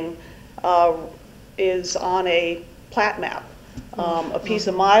zoning is on a plat map, a piece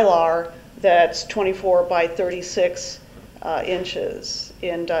of Mylar that's 24 by 36 inches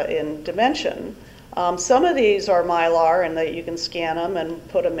in dimension. Some of these are Mylar and that you can scan them and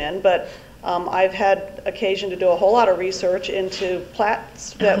put them in, but I've had occasion to do a whole lot of research into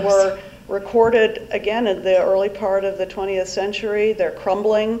plats that were recorded, again, in the early part of the 20th century. They're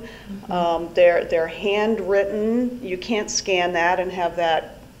crumbling. They're handwritten. You can't scan that and have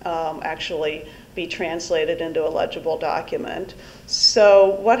that actually be translated into a legible document.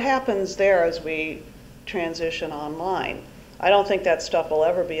 So what happens there as we transition online? I don't think that stuff will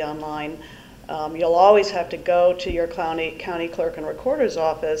ever be online. You'll always have to go to your county clerk and recorder's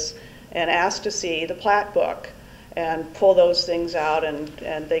office and ask to see the plat book and pull those things out, and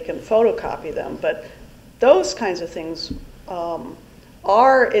they can photocopy them. But those kinds of things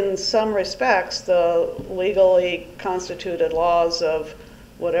are, in some respects, the legally constituted laws of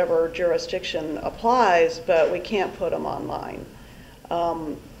whatever jurisdiction applies, but we can't put them online.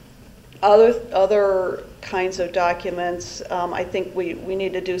 Other kinds of documents, I think we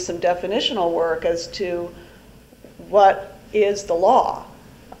need to do some definitional work as to what is the law.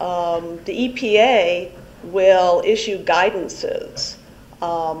 The EPA will issue guidances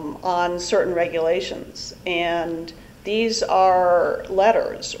on certain regulations, and these are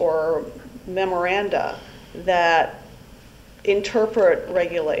letters or memoranda that interpret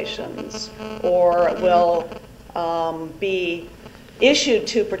regulations or will be issued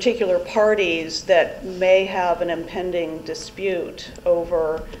to particular parties that may have an impending dispute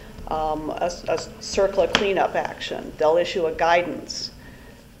over a CERCLA cleanup action. They'll issue a guidance.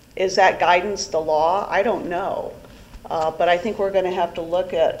 Is that guidance the law? I don't know. But I think we're going to have to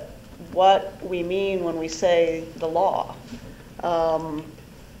look at what we mean when we say the law.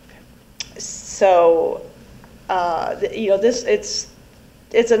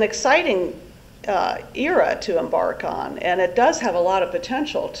 It's an exciting era to embark on, and it does have a lot of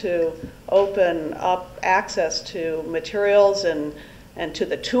potential to open up access to materials and to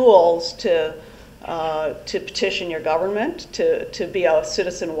the tools to to petition your government, to be a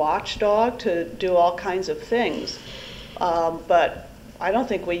citizen watchdog, to do all kinds of things. But I don't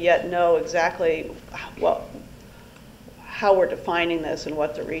think we yet know exactly how we're defining this and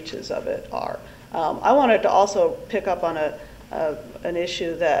what the reaches of it are. I wanted to also pick up on an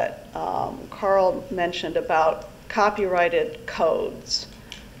issue that Carl mentioned about copyrighted codes.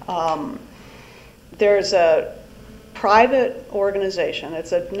 There's a private organization,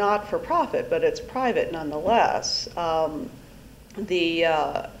 it's a not-for-profit, but it's private nonetheless,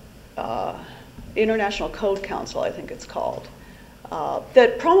 the International Code Council, I think it's called,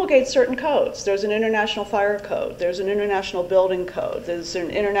 that promulgates certain codes. There's an international fire code, there's an international building code, there's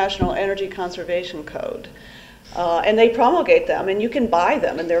an international energy conservation code, and they promulgate them, and you can buy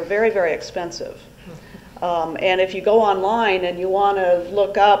them, and they're very, very expensive. And if you go online and you want to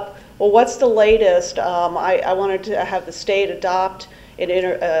look up, well, what's the latest? I wanted to have the state adopt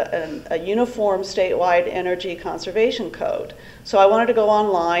a uniform statewide energy conservation code. So I wanted to go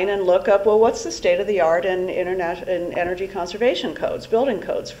online and look up, well, what's the state of the art in energy conservation codes, building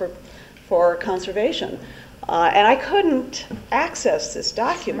codes for conservation? And I couldn't access this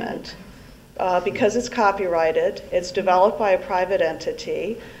document because it's copyrighted, it's developed by a private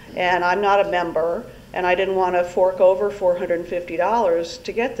entity, and I'm not a member, and I didn't want to fork over $450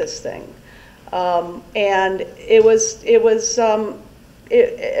 to get this thing. And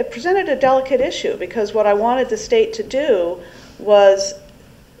it presented a delicate issue, because what I wanted the state to do was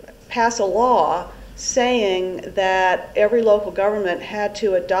pass a law saying that every local government had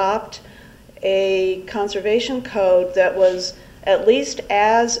to adopt a conservation code that was at least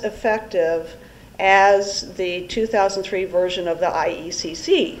as effective as the 2003 version of the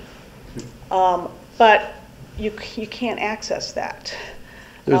IECC. But you can't access that.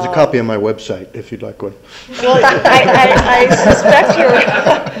 There's a copy on my website if you'd like one. Well, I suspect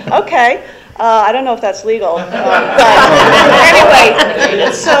you're, okay. I don't know if that's legal. But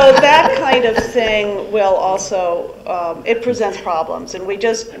anyway, so that kind of thing will also, it presents problems. And we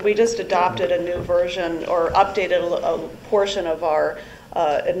just adopted a new version, or updated a portion of our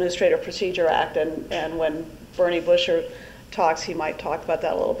Administrative Procedure Act. And when Bernie Buescher talks, he might talk about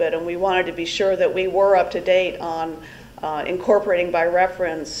that a little bit. And we wanted to be sure that we were up to date on incorporating by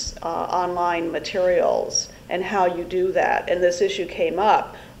reference online materials and how you do that. And this issue came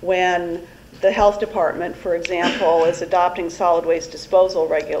up when the health department, for example, is adopting solid waste disposal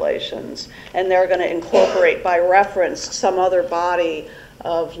regulations, and they're going to incorporate by reference some other body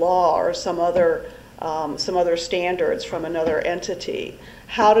of law or some other standards from another entity.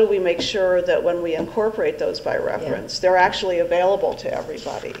 How do we make sure that when we incorporate those by reference, they're actually available to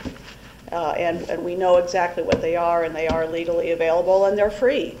everybody? And we know exactly what they are, and they are legally available, and they're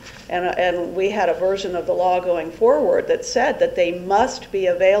free. And we had a version of the law going forward that said that they must be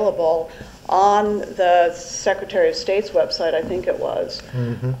available on the Secretary of State's website, I think it was.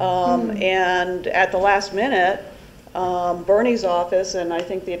 And at the last minute, Bernie's office and I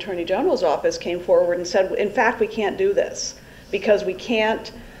think the Attorney General's office came forward and said, in fact, we can't do this because we can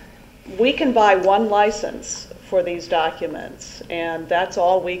buy one license for these documents, and that's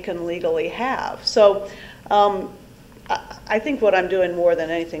all we can legally have. So I think what I'm doing more than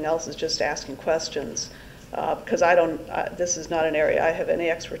anything else is just asking questions, because this is not an area I have any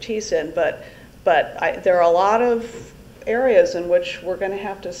expertise in, but there are a lot of areas in which we're going to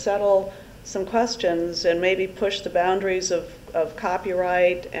have to settle some questions and maybe push the boundaries of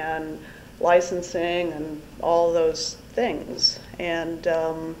copyright and licensing and all those things. And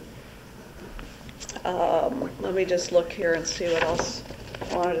let me just look here and see what else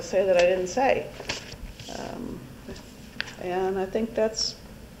I wanted to say that I didn't say. And I think that's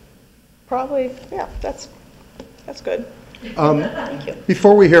probably, yeah, that's good. Thank you.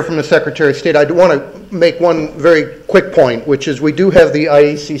 Before we hear from the Secretary of State, I do want to make one very quick point, which is we do have the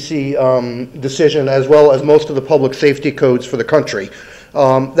IECC decision as well as most of the public safety codes for the country.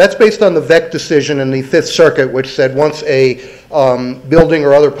 That's based on the VEC decision in the Fifth Circuit, which said once a building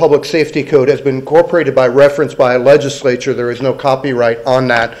or other public safety code has been incorporated by reference by a legislature, there is no copyright on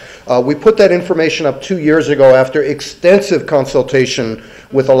that. We put that information up 2 years ago after extensive consultation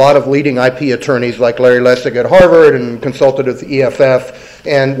with a lot of leading IP attorneys like Larry Lessig at Harvard and consulted with the EFF,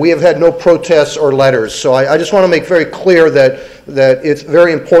 and we have had no protests or letters. So I just want to make very clear that it's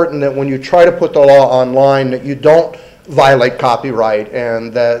very important that when you try to put the law online that you don't violate copyright,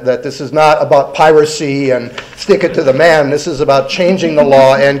 and that this is not about piracy and stick it to the man. This is about changing the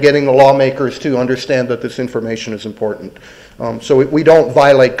law and getting the lawmakers to understand that this information is important. So we don't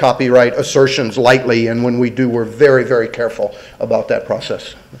violate copyright assertions lightly, and when we do, we're very, very careful about that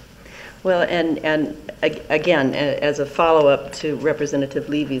process. Well, again, as a follow-up to Representative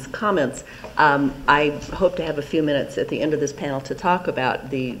Levy's comments, I hope to have a few minutes at the end of this panel to talk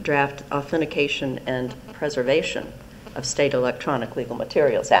about the draft Authentication and Preservation of State Electronic Legal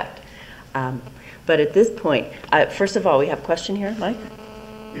Materials Act. But at this point, first of all, we have a question here, Mike?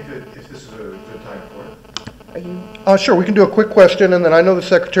 If this is a good time for it. Are you? Sure, we can do a quick question, and then I know the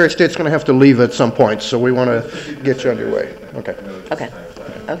Secretary of State's going to have to leave at some point, so we want to get you underway. Okay. Okay.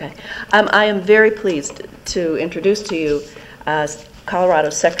 Okay. I am very pleased to introduce to you Colorado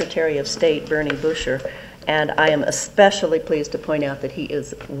Secretary of State Bernie Buescher, and I am especially pleased to point out that he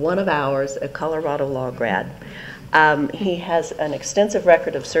is one of ours, a Colorado law grad. He has an extensive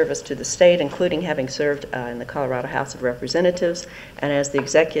record of service to the state, including having served in the Colorado House of Representatives and as the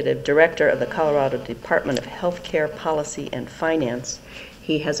Executive Director of the Colorado Department of Healthcare Policy and Finance.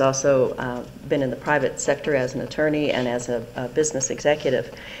 He has also been in the private sector as an attorney and as a business executive.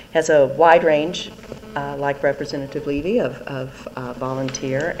 He has a wide range, like Representative Levy, of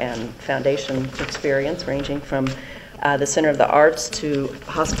volunteer and foundation experience, ranging from the Center of the Arts to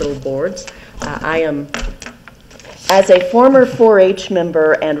hospital boards. As a former 4-H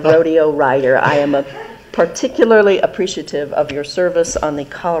member and rodeo rider, I am particularly appreciative of your service on the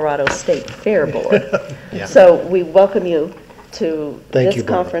Colorado State Fair Board. Yeah. So we welcome you to Thank this you,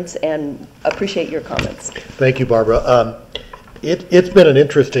 Barbara. conference and appreciate your comments. Thank you, Barbara. It's been an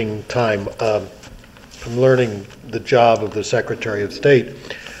interesting time from learning the job of the Secretary of State,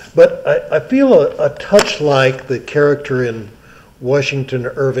 but I feel a touch like the character in Washington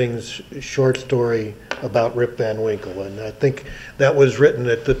Irving's short story about Rip Van Winkle, and I think that was written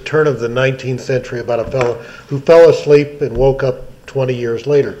at the turn of the 19th century about a fellow who fell asleep and woke up 20 years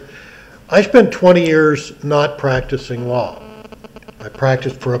later. I spent 20 years not practicing law. I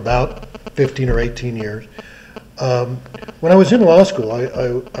practiced for about 15 or 18 years. When I was in law school,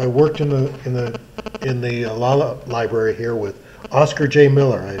 I worked in the law library here with Oscar J.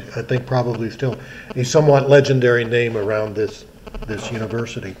 Miller. I think probably still a somewhat legendary name around this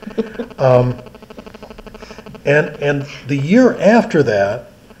university. And the year after that,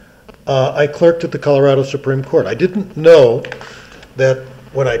 I clerked at the Colorado Supreme Court. I didn't know that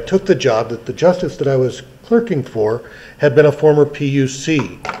when I took the job that the justice that I was clerking for had been a former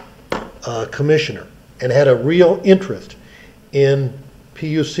PUC commissioner and had a real interest in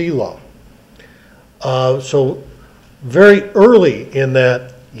PUC law. So very early in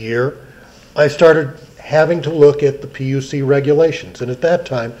that year, I started having to look at the PUC regulations. And at that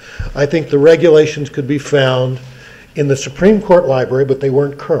time, I think the regulations could be found in the Supreme Court library, but they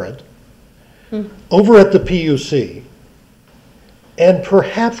weren't current, over at the PUC, and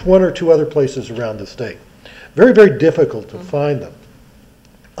perhaps one or two other places around the state. Very, very difficult to find them.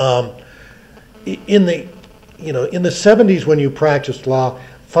 In the 70s when you practiced law,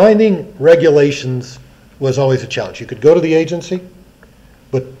 finding regulations was always a challenge. You could go to the agency,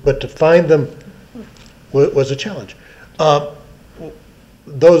 but to find them was a challenge.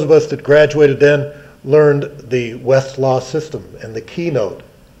 Those of us that graduated then learned the Westlaw system and the keynote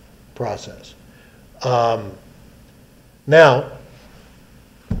process. Now,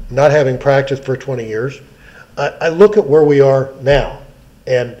 not having practiced for 20 years, I look at where we are now,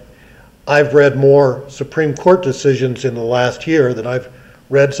 and I've read more Supreme Court decisions in the last year than I've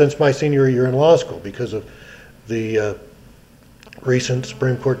read since my senior year in law school because of the recent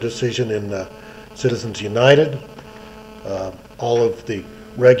Supreme Court decision in Citizens United, all of the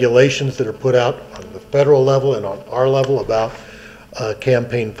regulations that are put out on the federal level and on our level about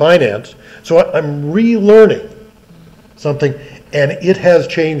campaign finance. So I'm relearning something, and it has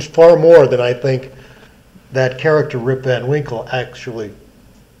changed far more than I think that character Rip Van Winkle actually,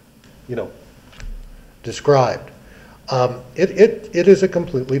 described. It is a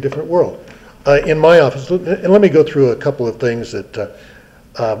completely different world. In my office, and let me go through a couple of things that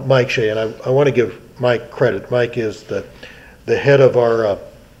Mike Shea, and I want to give Mike credit. Mike is the head of our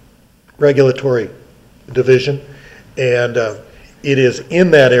regulatory division, and it is in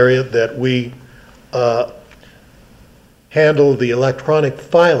that area that we handle the electronic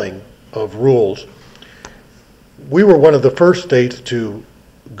filing of rules. We were one of the first states to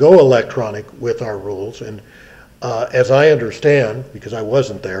go electronic with our rules, and as I understand, because I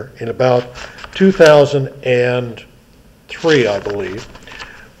wasn't there, in about 2003, I believe,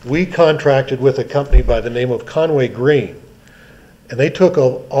 we contracted with a company by the name of Conway Green, and they took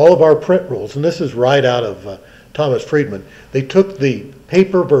all of our print rules, and this is right out of Thomas Friedman. They took the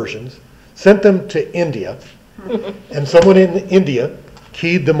paper versions, sent them to India, and someone in India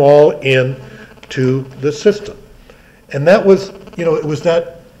keyed them all in to the system. And that was, it was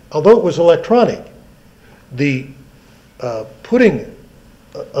that, although it was electronic, the putting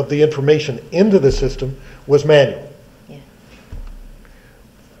of the information into the system was manual. Yeah.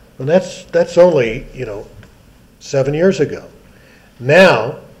 And that's only, 7 years ago.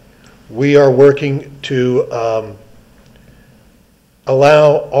 Now, we are working to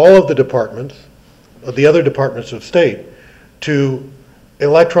allow all of the departments, the other departments of state, to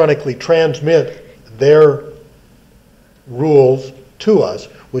electronically transmit their rules to us,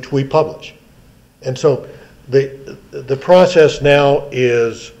 which we publish. And so the process now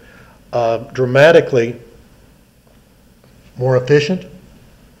is dramatically more efficient,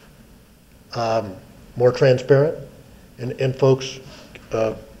 more transparent, and folks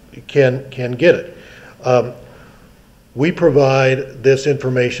can get it. We provide this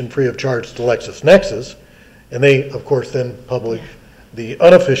information free of charge to LexisNexis, and they, of course, then publish the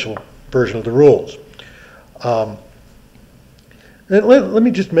unofficial version of the rules. Let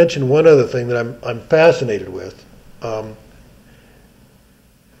me just mention one other thing that I'm fascinated with, and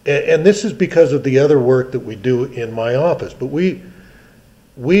this is because of the other work that we do in my office. But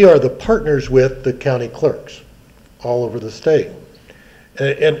we are the partners with the county clerks all over the state,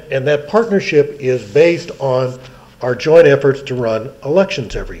 and that partnership is based on our joint efforts to run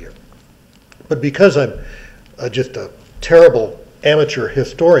elections every year. But because I'm just a terrible amateur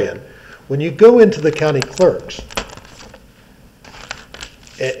historian, when you go into the county clerks,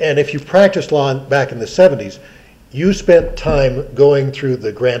 and if you practiced law back in the 70s, you spent time going through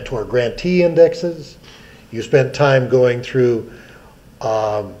the grantor-grantee indexes. You spent time going through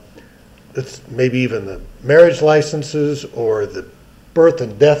maybe even the marriage licenses or the birth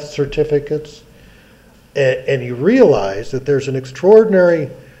and death certificates. And you realize that there's an extraordinary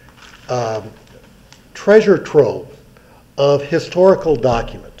treasure trove of historical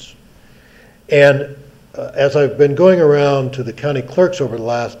documents. And as I've been going around to the county clerks over the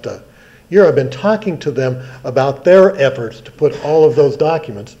last year, I've been talking to them about their efforts to put all of those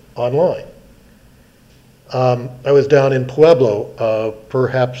documents online. I was down in Pueblo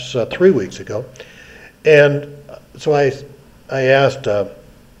perhaps 3 weeks ago, and so I asked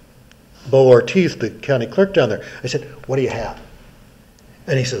Bo Ortiz, the county clerk down there, I said, what do you have?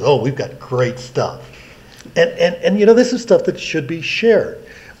 And he said, oh, we've got great stuff. And this is stuff that should be shared.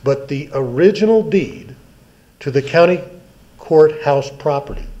 But the original deed to the county courthouse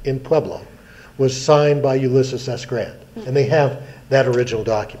property in Pueblo was signed by Ulysses S. Grant. And they have that original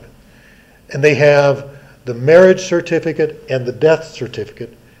document. And they have the marriage certificate and the death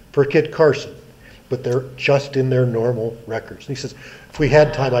certificate for Kit Carson. But they're just in their normal records. And he says, if we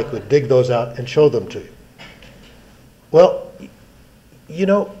had time, I could dig those out and show them to you. Well,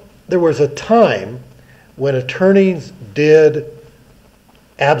 there was a time when attorneys did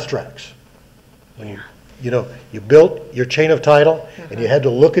abstracts. When you built your chain of title and you had to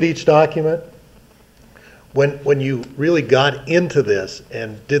look at each document. When you really got into this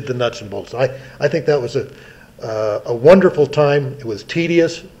and did the nuts and bolts, I think that was a wonderful time. It was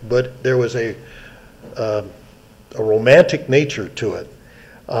tedious, but there was a romantic nature to it.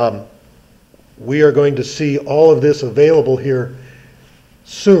 We are going to see all of this available here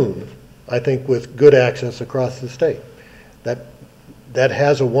soon, I think, with good access across the state. That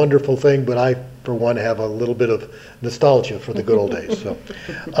has a wonderful thing, but I, for one, have a little bit of nostalgia for the good old days. So,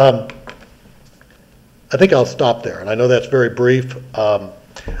 I think I'll stop there, and I know that's very brief.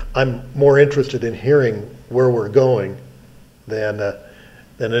 I'm more interested in hearing where we're going than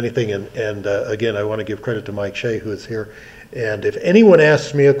anything. And again, I want to give credit to Mike Shea, who is here. And if anyone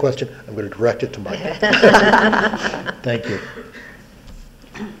asks me a question, I'm going to direct it to Mike. Thank you.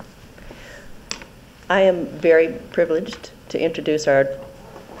 I am very privileged to introduce our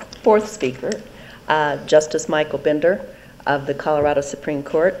fourth speaker, Justice Michael Binder of the Colorado Supreme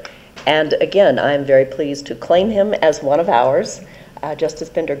Court. And again, I'm very pleased to claim him as one of ours. Justice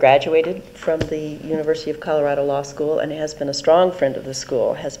Binder graduated from the University of Colorado Law School and has been a strong friend of the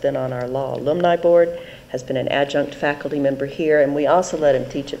school, has been on our law alumni board, has been an adjunct faculty member here, and we also let him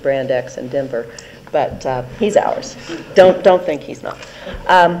teach at Brand X in Denver. But he's ours. Don't think he's not.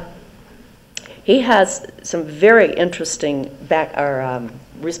 He has some very interesting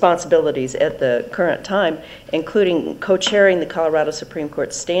responsibilities at the current time, including co-chairing the Colorado Supreme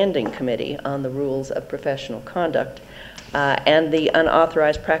Court Standing Committee on the Rules of Professional Conduct and the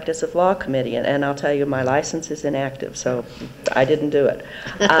Unauthorized Practice of Law Committee. And I'll tell you, my license is inactive, so I didn't do it.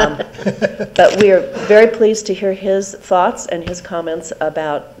 But we are very pleased to hear his thoughts and his comments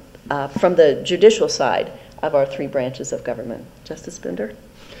about, from the judicial side of our three branches of government. Justice Binder?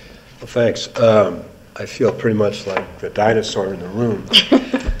 Well, thanks. I feel pretty much like the dinosaur in the room,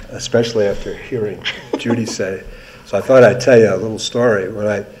 especially after hearing Judy say. So I thought I'd tell you a little story. When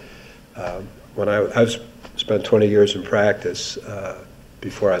I've spent 20 years in practice,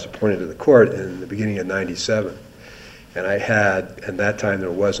 before I was appointed to the court in the beginning of '97. And I had, at that time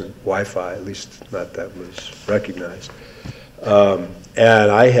there wasn't Wi-Fi, at least not that was recognized.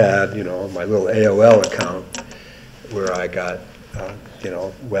 And I had, you know, my little AOL account where I got, you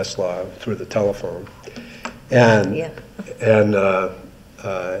know, Westlaw through the telephone. And, Yeah. and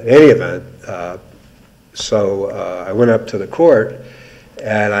in any event, so I went up to the court,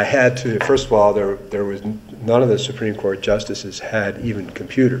 and I had to, first of all, there was none of the Supreme Court justices had even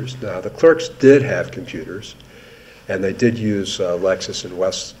computers. Now, the clerks did have computers, and they did use Lexis and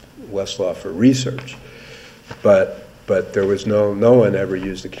Westlaw for research, but there was no one ever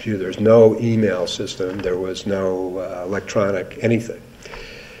used the computer. There was no email system. There was no electronic anything,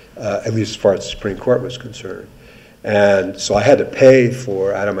 at least as far as the Supreme Court was concerned. And so I had to pay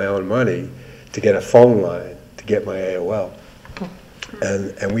for, out of my own money, to get a phone line to get my AOL.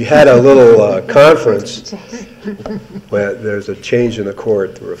 And we had a little conference where there's a change in the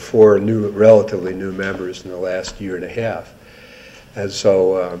court. There were 4 relatively new members in the last year and a half. And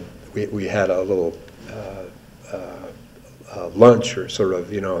so we had a little lunch, or sort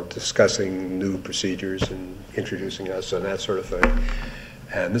of, you know, discussing new procedures and introducing us and that sort of thing.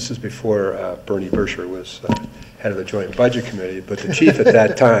 And this is before Bernie Buescher was head of the Joint Budget Committee, but the chief at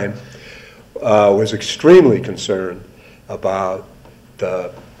that time was extremely concerned about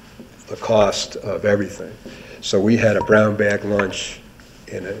the cost of everything. So we had a brown bag lunch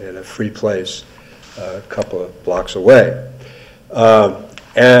in a free place a couple of blocks away.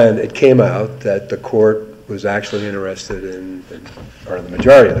 And it came out that the court was actually interested in, or the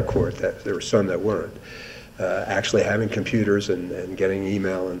majority of the court, that there were some that weren't, actually having computers and getting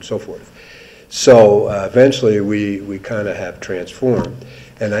email and so forth. So eventually we kind of have transformed.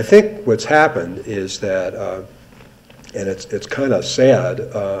 And I think what's happened is that, and it's kind of sad,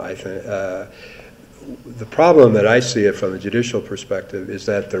 I think, the problem that I see it from the judicial perspective is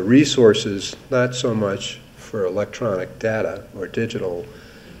that the resources, not so much for electronic data or digital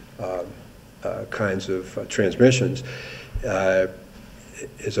kinds of transmissions,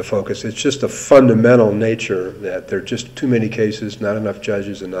 is a focus. It's just a fundamental nature that there are just too many cases, not enough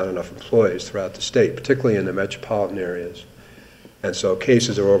judges, and not enough employees throughout the state, particularly in the metropolitan areas. And so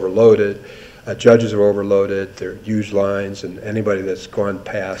cases are overloaded, judges are overloaded, there are huge lines, and anybody that's gone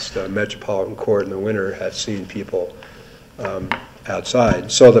past Metropolitan Court in the winter has seen people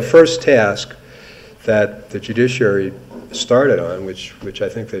outside. So the first task that the judiciary started on, which I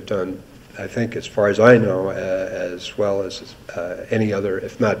think they've done, I think as far as I know, as well as any other,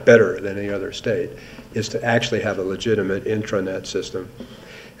 if not better than any other state, is to actually have a legitimate intranet system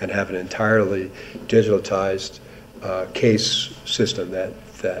and have an entirely digitalized case system that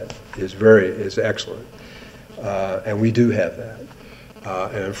is excellent. And we do have that.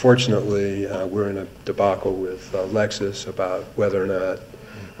 And unfortunately, we're in a debacle with Lexis about whether or not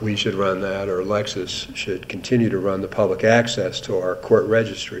we should run that, or Lexis should continue to run the public access to our court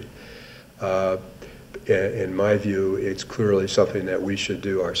registry. In my view, it's clearly something that we should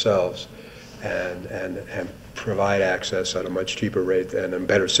do ourselves and provide access at a much cheaper rate and a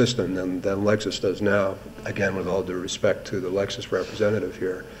better system than Lexis does now, again, with all due respect to the Lexis representative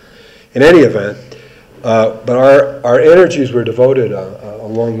here. In any event, but our energies were devoted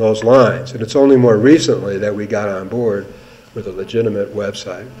along those lines, and it's only more recently that we got on board with a legitimate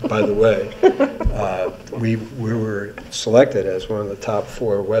website. By the way, we were selected as one of the top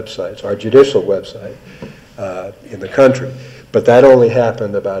 4 websites, our judicial website, in the country. But that only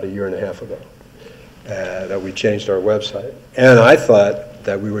happened about 1.5 years ago, that we changed our website. And I thought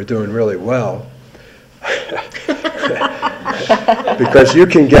that we were doing really well, because you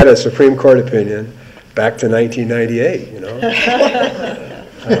can get a Supreme Court opinion back to 1998, you know.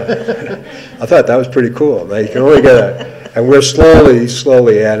 I thought that was pretty cool. Now you can only get and we're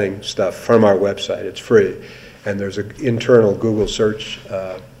slowly adding stuff from our website. It's free. And there's an internal Google search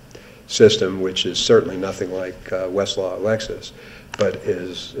system, which is certainly nothing like Westlaw or Lexis, but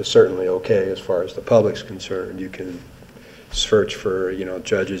is certainly okay as far as the public's concerned. You can search for, you know,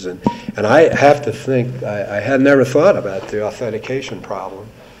 judges. And I have to think, I had never thought about the authentication problem.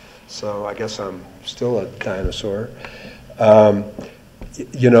 So I guess I'm still a dinosaur.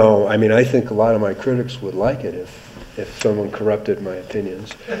 You know, I mean, I think a lot of my critics would like it if someone corrupted my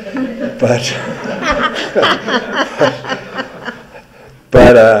opinions. But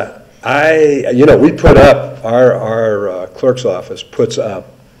you know, we put up, our clerk's office puts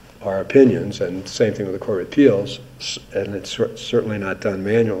up our opinions, and same thing with the Court of Appeals, and it's certainly not done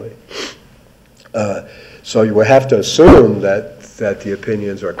manually. So you will have to assume that the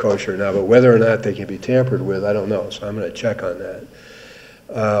opinions are kosher now, but whether or not they can be tampered with, I don't know, so I'm going to check on that.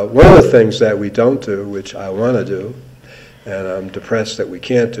 One of the things that we don't do, which I want to do, and I'm depressed that we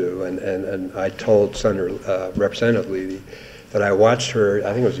can't do. And I told Senator Representative Levy that I watched her,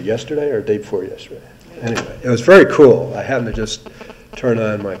 I think it was yesterday or the day before yesterday. Anyway, it was very cool. I happened to just turn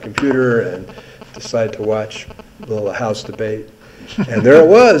on my computer and decide to watch a little House debate. And there it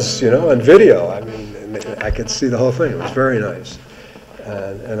was, on video. I mean, and I could see the whole thing. It was very nice.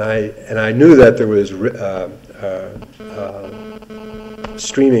 And I knew that there was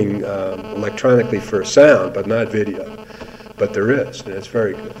streaming electronically for sound, but not video. But there is, and it's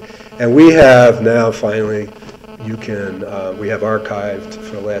very good. And we have now finally, we have archived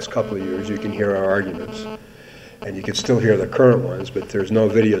for the last couple of years, you can hear our arguments. And you can still hear the current ones, but there's no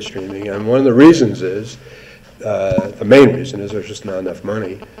video streaming. And one of the reasons is, the main reason is there's just not enough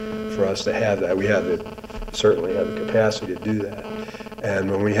money for us to have that. We certainly have the capacity to do that.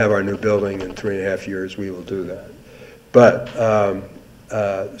 And when we have our new building in 3.5 years, we will do that. But,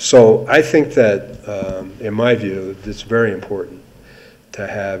 so I think that, in my view, it's very important to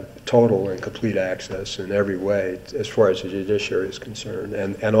have total and complete access in every way as far as the judiciary is concerned,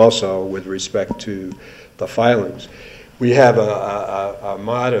 and also with respect to the filings. We have a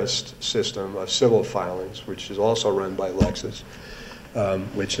modest system of civil filings, which is also run by Lexis,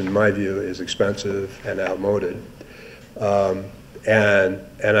 which in my view is expensive and outmoded.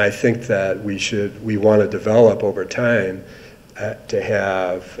 And I think that we want to develop over time to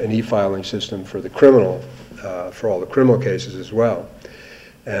have an e-filing system for the criminal, for all the criminal cases as well.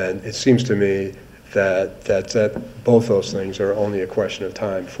 And it seems to me that both those things are only a question of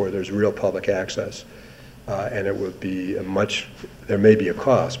time before there's real public access. And it would be there may be a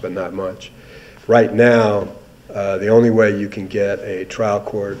cost, but not much. Right now, the only way you can get a trial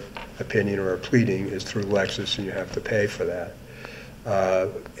court opinion or a pleading is through Lexis, and you have to pay for that.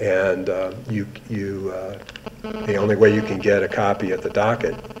 The only way you can get a copy of the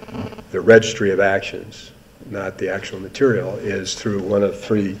docket, the registry of actions, not the actual material, is through one of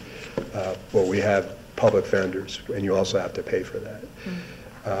three, we have public vendors, and you also have to pay for that,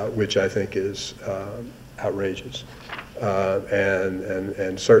 which I think is outrageous,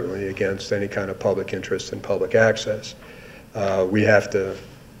 and certainly against any kind of public interest in public access. We have to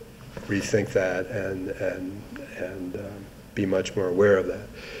rethink that and be much more aware of that.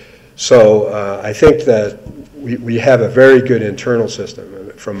 So I think that we have a very good internal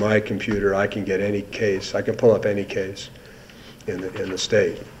system. From my computer, I can get any case. I can pull up any case in the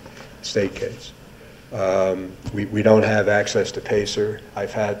state case. We don't have access to PACER.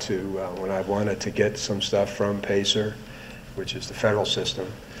 I've had to, when I wanted to get some stuff from PACER, which is the federal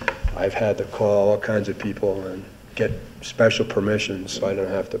system, I've had to call all kinds of people and get special permissions so I don't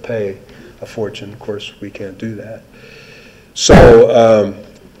have to pay a fortune. Of course, we can't do that. So,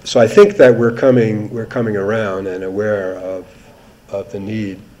 so I think that we're coming around and aware of the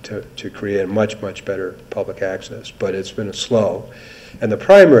need to create much better public access, but it's been slow. And the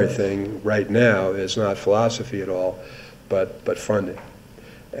primary thing right now is not philosophy at all, but funding,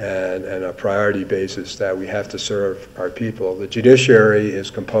 and a priority basis that we have to serve our people. The judiciary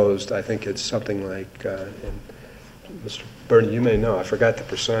is composed, I think it's something like, Mr. Bernie, you may know, I forgot the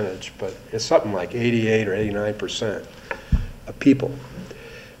percentage, but it's something like 88 or 89% of people.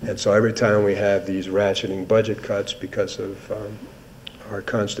 And so every time we have these ratcheting budget cuts because of our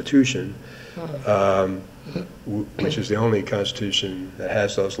Constitution, which is the only Constitution that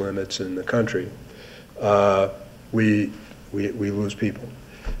has those limits in the country, we lose people,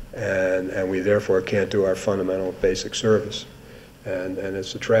 and we therefore can't do our fundamental basic service, and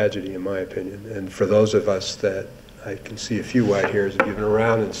it's a tragedy in my opinion. And for those of us that, I can see a few white hairs have been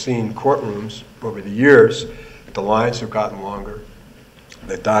around and seen courtrooms over the years, the lines have gotten longer,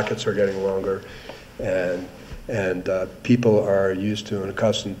 the dockets are getting longer, and people are used to and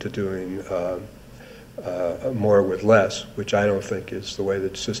accustomed to doing more with less, which I don't think is the way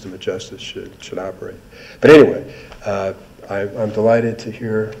the system of justice should operate. But anyway, I'm delighted to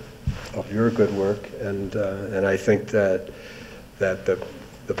hear of your good work, and I think that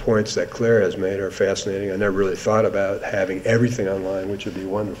the points that Clair has made are fascinating. I never really thought about having everything online, which would be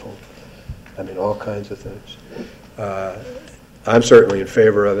wonderful. I mean, all kinds of things. I'm certainly in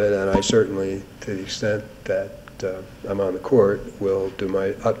favor of it, and I certainly, to the extent that I'm on the court, will do my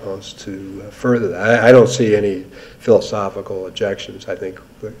utmost to further that. I don't see any philosophical objections. I think,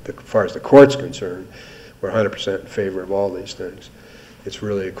 as far as the court's concerned, we're 100% in favor of all these things. It's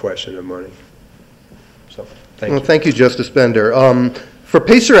really a question of money. So, thank you. Well, thank you, Justice Bender. For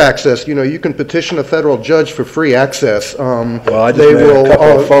PACER access, you can petition a federal judge for free access. Well, I just made a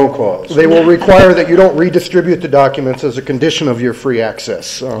couple of phone calls. They will require that you don't redistribute the documents as a condition of your free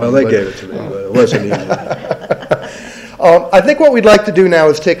access. Well, they gave it to me, but it wasn't easy. I think what we'd like to do now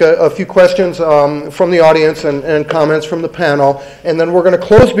is take a few questions from the audience and comments from the panel, and then we're going to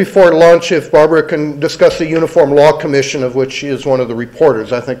close before lunch if Barbara can discuss the Uniform Law Commission, of which she is one of the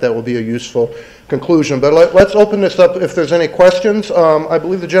reporters. I think that will be a useful conclusion. But let's open this up if there's any questions. I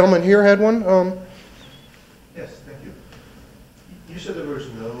believe the gentleman here had one. Yes, thank you. You said there was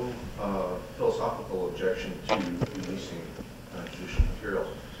no philosophical objection to releasing judicial materials.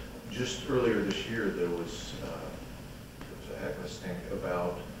 Just earlier this year, there was a heck of a stink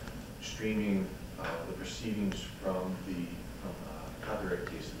about streaming the proceedings from the copyright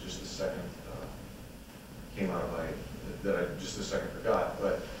case that just the second came out of that I just the second forgot.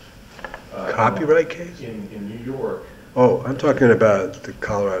 But copyright case in New York. Oh, I'm talking about the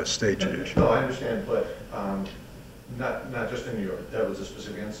Colorado State Judicial. No, I understand, but not just in New York. That was a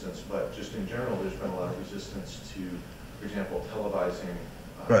specific instance, but just in general, there's been a lot of resistance to, for example, televising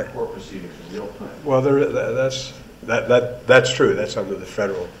court proceedings in real time. Well, that's true. That's under the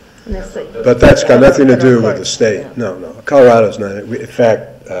federal. But But that's got nothing to do with the state. No, no. Colorado's not. In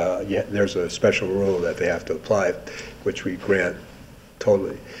fact, there's a special rule that they have to apply, which we grant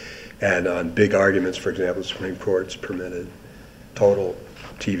totally. And on big arguments, for example, the Supreme Court's permitted total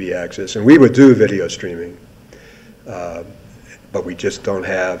TV access. And we would do video streaming, but we just don't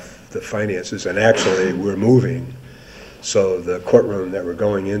have the finances. And actually, we're moving. So the courtroom that we're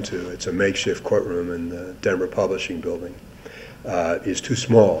going into, it's a makeshift courtroom in the Denver Publishing Building, is too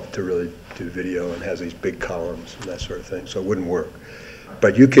small to really do video and has these big columns and that sort of thing. So it wouldn't work.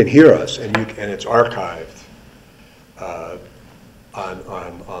 But you can hear us, and it's archived.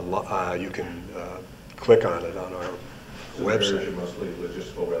 You can click on it on our website. Mostly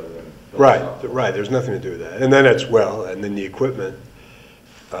logistical rather than Right. There's nothing to do with that. And then and then the equipment.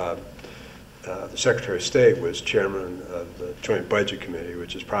 The Secretary of State was chairman of the Joint Budget Committee,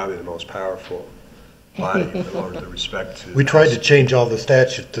 which is probably the most powerful body in order to respect to. We tried to change all the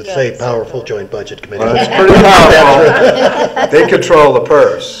statutes to say powerful Joint Budget Committee. Well, it's pretty powerful. They control the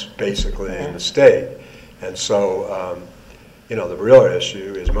purse, basically, in the state. And so, the real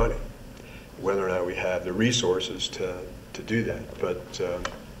issue is money, whether or not we have the resources to do that. But,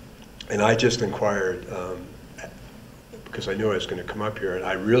 and I just inquired, because I knew I was going to come up here, and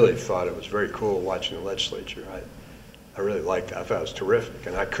I really thought it was very cool watching the legislature. I really liked that. I thought it was terrific,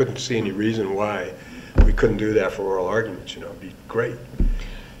 and I couldn't see any reason why we couldn't do that for oral arguments. It'd be great.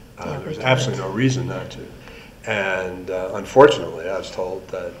 There was absolutely no reason not to. And unfortunately, I was told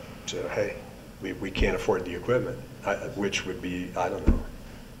that, hey, we can't afford the equipment, which would be, I don't know,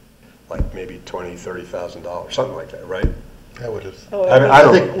 like maybe $20,000, $30,000, something like that, right? That would have.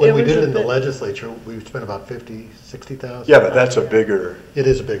 I think when we did it in the legislature, we spent about $50,000, $60,000. Yeah, but that's a bigger. It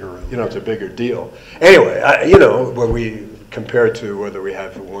is a bigger room. It's a bigger deal. Anyway, when we compared to whether we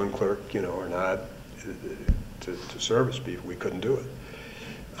have one clerk, or not, to service people, we couldn't do it.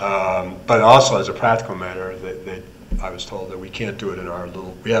 But also, as a practical matter, I was told that we can't do it in our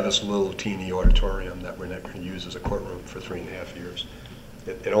we have this little teeny auditorium that we're not going to use as a courtroom for 3.5 years.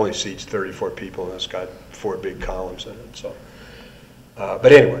 It only seats 34 people, and it's got 4 big columns in it. So,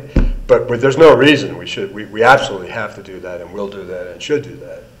 but anyway, but there's no reason we absolutely have to do that, and will do that, and should do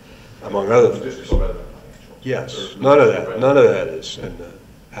that, among other things. Yes, none of that is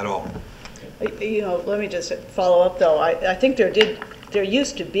at all. Let me just follow up though. I think there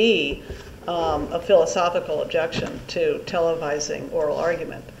used to be a philosophical objection to televising oral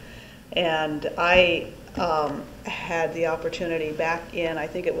argument, and I had the opportunity back in, I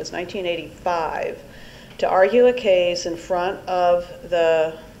think it was 1985, to argue a case in front of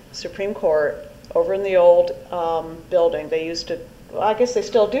the Supreme Court over in the old building. They used to, I guess they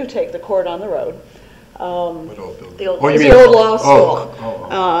still do take the court on the road. What old building? The old law school.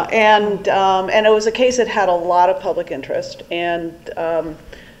 And it was a case that had a lot of public interest, and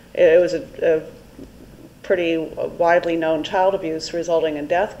it was a pretty widely known child abuse resulting in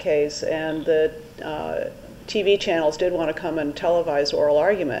death case, and the TV channels did want to come and televise oral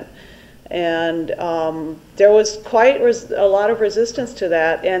argument. And there was quite a lot of resistance to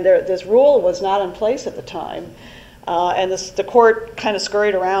that, and this rule was not in place at the time. And the court kind of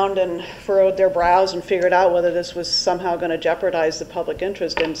scurried around and furrowed their brows and figured out whether this was somehow going to jeopardize the public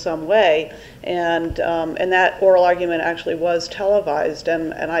interest in some way. And that oral argument actually was televised,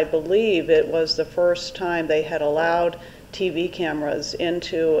 and I believe it was the first time they had allowed TV cameras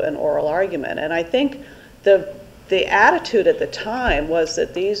into an oral argument. And I think the attitude at the time was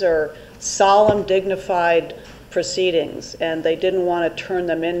that these are solemn, dignified proceedings, and they didn't want to turn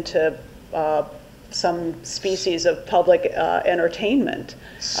them into some species of public entertainment.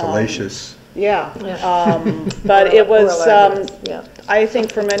 Salacious. Yeah, but it was, Yeah. I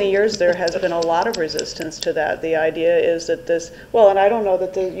think for many years there has been a lot of resistance to that. The idea is that this, well, and I don't know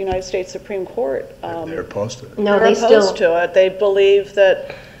that the United States Supreme Court, They're opposed to it. No, they're they opposed still. to it. They believe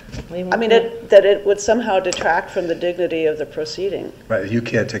that, we I mean, won't- that it would somehow detract from the dignity of the proceeding. Right, you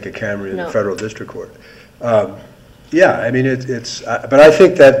can't take a camera in the No. federal district court. Yeah, I mean, but I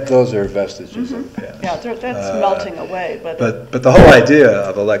think that those are vestiges of the past. Yeah, that's melting away, but. But the whole idea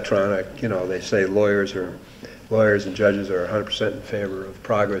of electronic, you know, they say lawyers and judges are 100% in favor of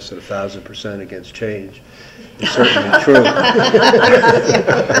progress and 1,000% against change. It's certainly true.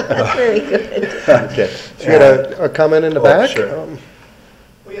 That's very good. Okay. So you had a comment in the back? Sure. Well,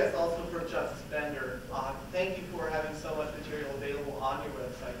 yes, also for Justice Bender, thank you for having so much material available on your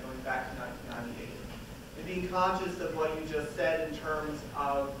website going back to 1998. And being conscious of what you just said in terms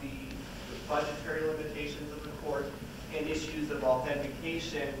of the budgetary limitations of the court and issues of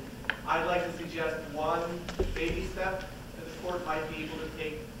authentication, I'd like to suggest one baby step that the court might be able to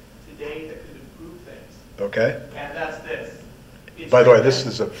take today that could improve things. Okay. And that's this. By the way, this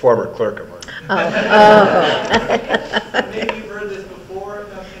is a former clerk of mine. Maybe you've heard this before.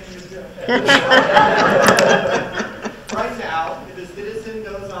 Right now, if a citizen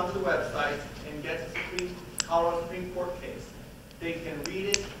goes onto the website and gets a Colorado Supreme Court case, they can read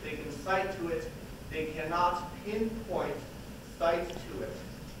it, they can cite to it, they cannot pinpoint cite to it.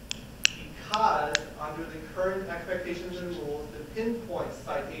 Because under the current expectations and rules, the pinpoint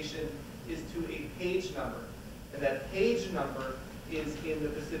citation is to a page number. And that page number is in the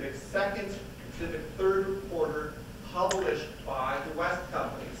Pacific Second, Pacific Third Reporter, published by the West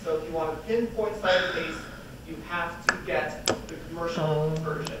Company. So if you want to pinpoint cite a case, you have to get the commercial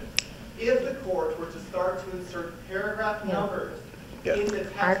version. If the court were to start to insert paragraph numbers in the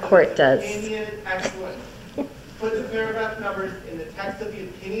text Our of court the does. opinion, excellent. Put the paragraph numbers in the text of the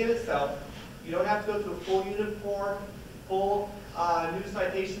opinion itself. You don't have to go to a full uniform, full new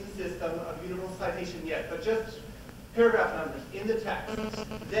citation system of universal citation yet, but just paragraph numbers in the text.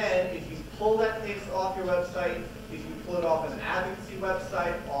 Then, if you pull that case off your website, if you pull it off an advocacy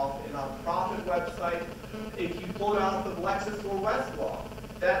website, off a nonprofit website, if you pull it off of Lexis or Westlaw,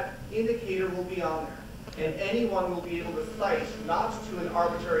 that indicator will be on there. And anyone will be able to cite not to an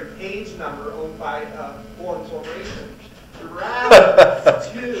arbitrary page number owned by a foreign corporation, rather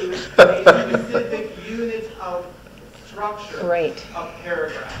to a specific unit of structure of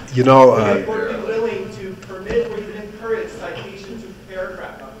paragraph. You know, If we're willing to permit or even encourage citation to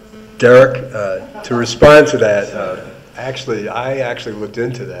paragraph numbers. Derek, to respond to that, I actually looked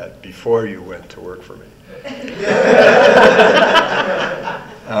into that before you went to work for me.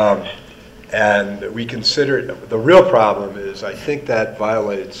 And we considered, the real problem is, I think that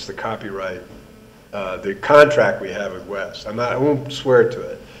violates the copyright, the contract we have with West. I won't swear to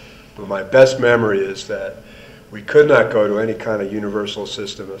it, but my best memory is that we could not go to any kind of universal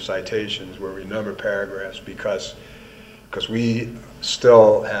system of citations where we number paragraphs because we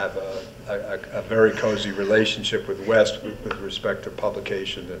still have a very cozy relationship with West with respect to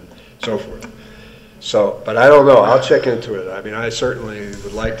publication and so forth. So, but I don't know. I'll check into it. I mean, I certainly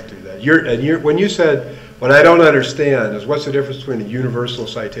would like to do that. When you said, what I don't understand is what's the difference between a universal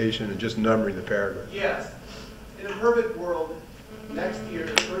citation and just numbering the paragraph? Yes. In a perfect world, next year,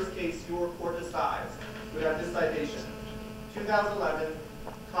 the first case your court decides would have this citation. 2011,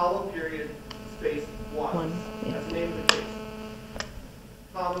 column period, space 1. That's the name of the case.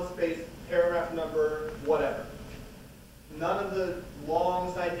 Comma, space, paragraph number, whatever. None of the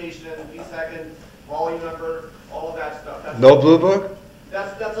long citation, p-second, volume number, all of that stuff. That's No blue book?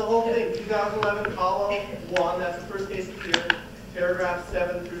 That's the whole thing. 2011, column 1, that's the first case of here, paragraph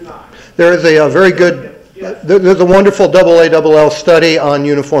 7 through 9. There is a very good, there's a wonderful AALL study on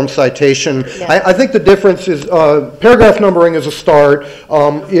uniform citation. I think the difference is paragraph numbering is a start.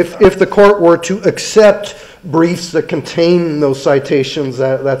 If the court were to accept briefs that contain those citations,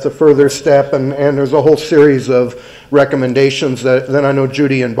 that's a further step, and there's a whole series of recommendations that then I know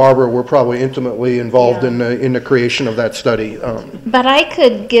Judy and Barbara were probably intimately involved in the creation of that study. But I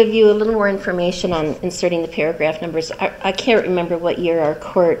could give you a little more information on inserting the paragraph numbers. I can't remember what year our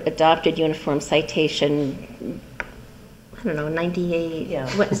court adopted uniform citation. I don't know, 98. Yeah.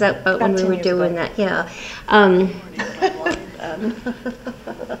 What is that about when we were doing that? Yeah.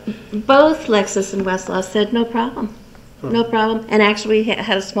 Both Lexis and Westlaw said no problem, no problem. And actually, we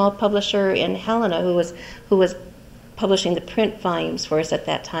had a small publisher in Helena who was publishing the print volumes for us at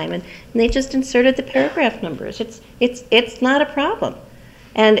that time, and they just inserted the paragraph numbers. It's not a problem,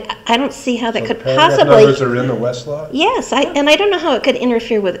 and I don't see how that So could the paragraph possibly. numbers are in the Westlaw? Yes, and I don't know how it could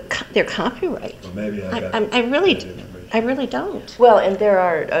interfere with their copyright. Well, maybe I really. I really don't. Well, and there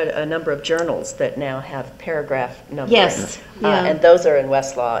are a number of journals that now have paragraph numbers. Yes, yeah. And those are in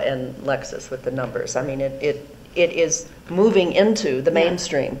Westlaw and Lexis with the numbers. I mean, it is moving into the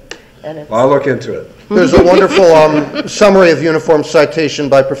mainstream. And it's, Well, I'll look into it. There's a wonderful summary of uniform citation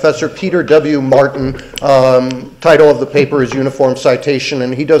by Professor Peter W. Martin. Title of the paper is Uniform Citation,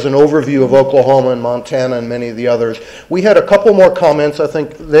 and he does an overview of Oklahoma and Montana and many of the others. We had a couple more comments, I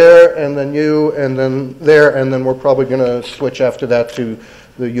think there, and then you, and then there, and then we're probably going to switch after that to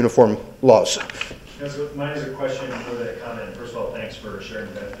the uniform laws. Yes, so mine is a question for the comment. First of all, thanks for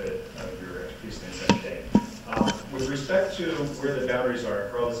sharing the benefit of your expertise in such a day. With respect to where the boundaries are,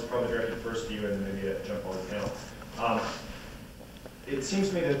 Carl, this is probably directed first to you and then maybe a jump on the panel. It seems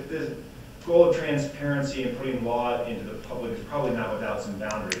to me that the goal of transparency and putting law into the public is probably not without some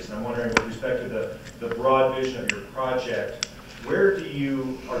boundaries. And I'm wondering, with respect to the broad vision of your project, where do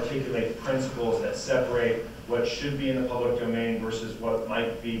you articulate principles that separate what should be in the public domain versus what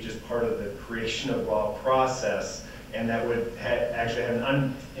might be just part of the creation of law process, and that would actually have an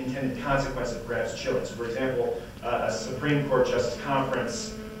unintended consequence of perhaps chilling? So, for example, a Supreme Court Justice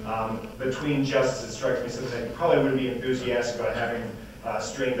Conference between justices strikes me something you probably wouldn't be enthusiastic about having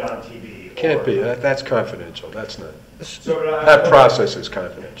streamed on TV. Can't be. That's confidential. That's not. So, That process is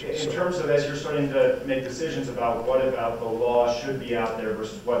confidential. In terms of, as you're starting to make decisions about what about the law should be out there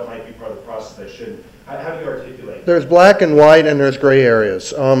versus what might be part of the process that shouldn't, how do you articulate? There's black and white and there's gray areas.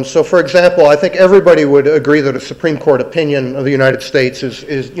 So for example, I think everybody would agree that a Supreme Court opinion of the United States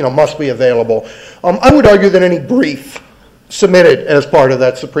is must be available. I would argue that any brief submitted as part of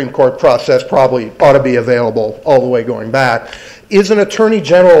that Supreme Court process probably ought to be available all the way going back. Is an Attorney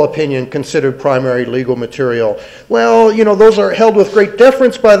General opinion considered primary legal material? Well, those are held with great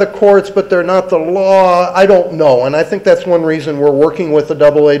deference by the courts, but they're not the law. I don't know, and I think that's one reason we're working with the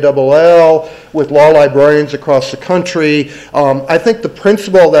AALL, with law librarians across the country. I think the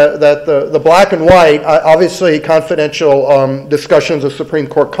principle that the black and white, obviously confidential discussions of Supreme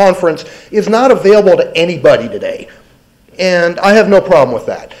Court conference, is not available to anybody today. And I have no problem with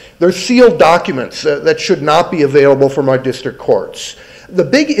that. There's sealed documents that should not be available from our district courts. The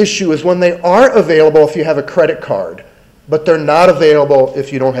big issue is when they are available if you have a credit card, but they're not available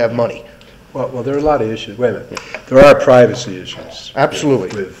if you don't have money. Well, there are a lot of issues. Wait a minute. There are privacy issues.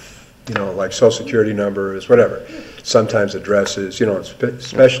 Absolutely. With like Social Security numbers, whatever. Sometimes addresses,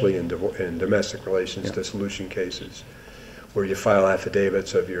 especially in domestic relations dissolution cases, where you file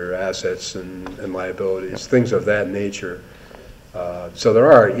affidavits of your assets and liabilities, things of that nature. So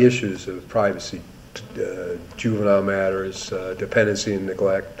there are issues of privacy, juvenile matters, dependency and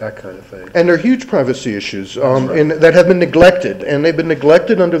neglect, that kind of thing. And there are huge privacy issues that have been neglected, and they've been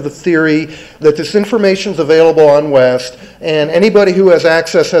neglected under the theory that this information is available on West, and anybody who has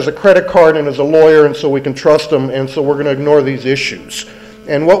access has a credit card and is a lawyer, and so we can trust them, and so we're going to ignore these issues.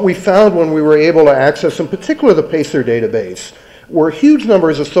 And what we found when we were able to access, in particular, the PACER database, were huge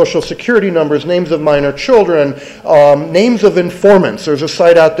numbers of Social Security numbers, names of minor children, names of informants. There's a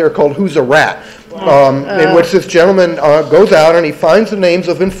site out there called Who's a Rat, in which this gentleman goes out and he finds the names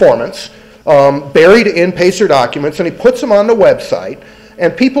of informants buried in PACER documents, and he puts them on the website,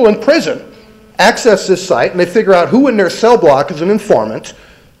 and people in prison access this site, and they figure out who in their cell block is an informant,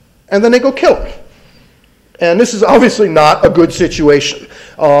 and then they go kill him. And this is obviously not a good situation.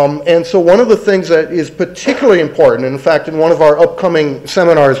 And so one of the things that is particularly important, and in fact, in one of our upcoming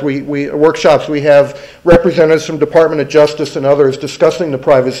seminars, workshops, we have representatives from Department of Justice and others discussing the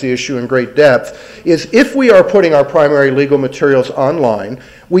privacy issue in great depth, is if we are putting our primary legal materials online,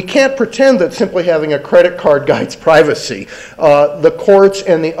 we can't pretend that simply having a credit card guides privacy. The courts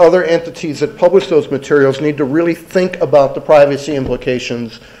and the other entities that publish those materials need to really think about the privacy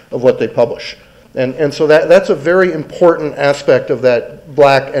implications of what they publish. And so that's a very important aspect of that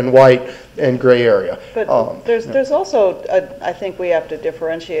black and white and gray area. But there's also, I think we have to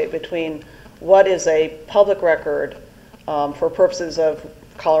differentiate between what is a public record for purposes of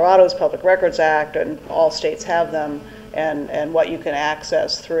Colorado's Public Records Act, and all states have them, and what you can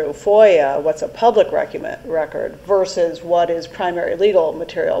access through FOIA, what's a public record, versus what is primary legal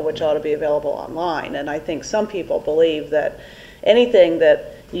material, which ought to be available online. And I think some people believe that anything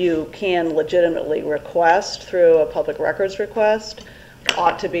that you can legitimately request through a public records request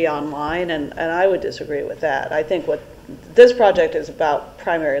ought to be online, and I would disagree with that. I think what this project is about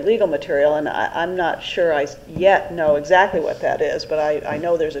primary legal material, and I'm not sure I yet know exactly what that is, but I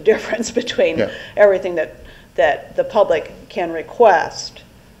know there's a difference between everything that the public can request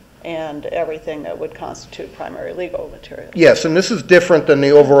and everything that would constitute primary legal material. Yes, and this is different than the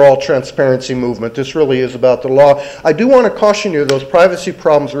overall transparency movement. This really is about the law. I do want to caution you, those privacy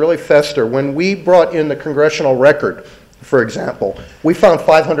problems really fester. When we brought in the congressional record for example. We found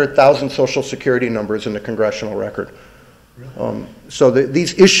 500,000 Social Security numbers in the congressional record. So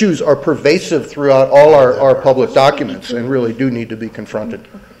these issues are pervasive throughout all our public documents and really do need to be confronted.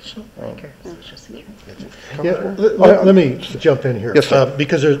 Yeah, let me jump in here. Yes, sir.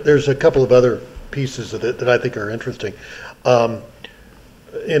 Because there's a couple of other pieces of it that I think are interesting.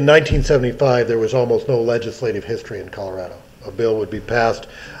 In 1975, there was almost no legislative history in Colorado. A bill would be passed,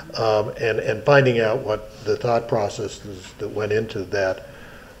 and finding out what the thought processes that went into that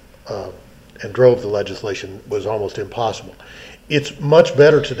and drove the legislation was almost impossible. It's much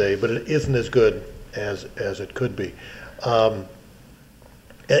better today, but it isn't as good as it could be. And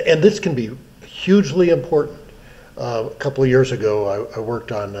this can be hugely important. A couple of years ago, I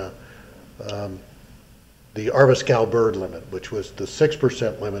worked on the Arvis-Cal bird limit, which was the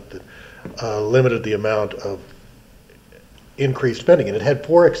 6% limit that limited the amount of increased spending. And it had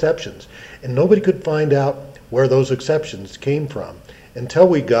 4 exceptions. And nobody could find out where those exceptions came from until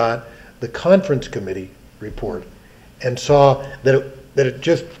we got the conference committee report and saw that it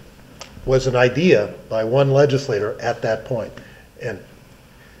just was an idea by one legislator at that point. And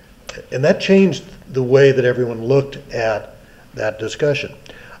that changed the way that everyone looked at that discussion.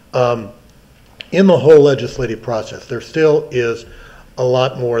 In the whole legislative process, there still is a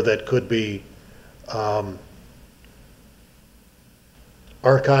lot more that could be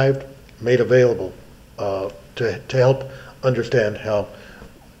archived, made available to help understand how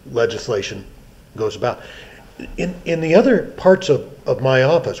legislation goes about. In the other parts of my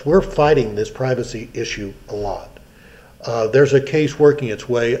office, we're fighting this privacy issue a lot. There's a case working its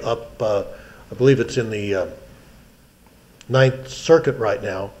way up, I believe it's in the Ninth Circuit right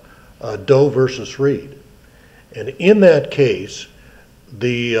now, Doe versus Reed. And in that case,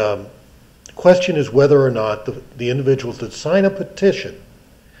 the question is whether or not the individuals that sign a petition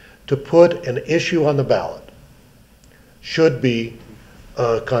to put an issue on the ballot should be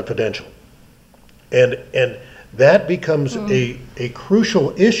confidential. And that becomes a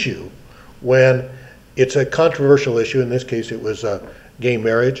crucial issue when it's a controversial issue. In this case, it was gay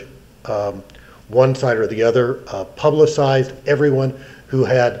marriage. One side or the other publicized everyone who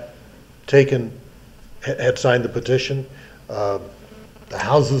had signed the petition. The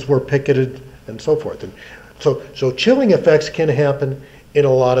houses were picketed and so forth. And so chilling effects can happen in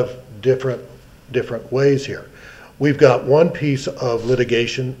a lot of different ways here. We've got one piece of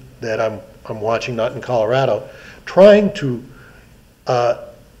litigation that I'm watching, not in Colorado, trying to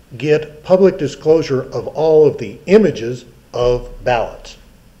get public disclosure of all of the images of ballots.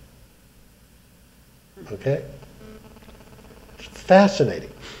 Okay? It's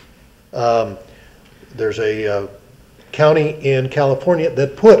fascinating. There's a county in California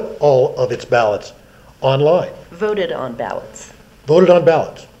that put all of its ballots online. Voted on ballots. Voted on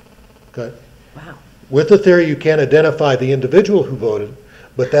ballots. Okay? Wow. With the theory you can't identify the individual who voted,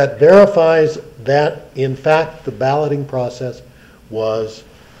 but that verifies that, in fact, the balloting process was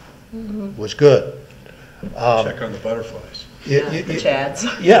good. Check on the butterflies. The chads.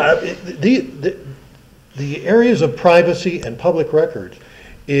 Yeah, the areas of privacy and public records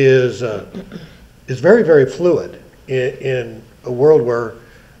is very, very fluid in a world where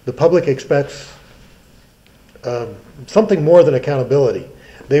the public expects something more than accountability.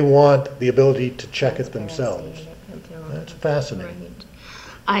 They want the ability to check it themselves. That's fascinating. Right.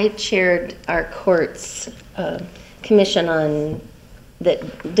 I chaired our courts commission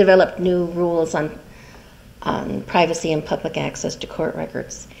that developed new rules on privacy and public access to court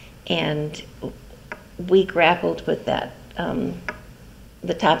records, and we grappled with that,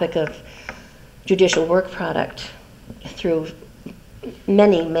 the topic of judicial work product through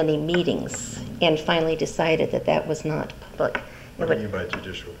many, many meetings, and finally decided that was not public. What do you mean by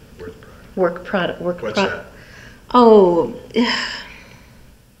judicial work product? What's that? Oh,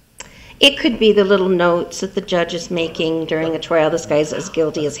 it could be the little notes that the judge is making during a trial. This guy's as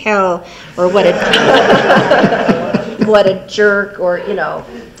guilty as hell, or what a what a jerk, or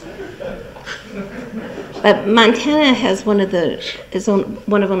But Montana has one of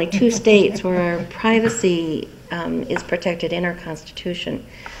only 2 states where our privacy is protected in our Constitution.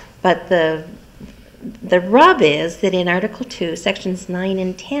 But the rub is that in Article 2, Sections 9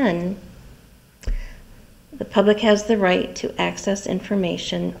 and 10, the public has the right to access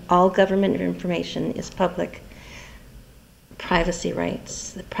information. All government information is public. Privacy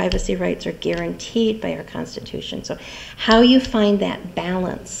rights. The privacy rights are guaranteed by our Constitution. So how you find that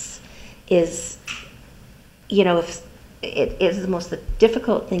balance is, if it is the most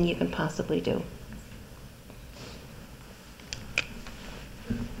difficult thing you can possibly do.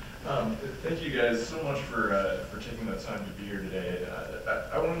 Thank you guys so much for taking the time to be here today.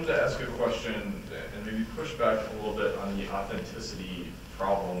 I wanted to ask a question and maybe push back a little bit on the authenticity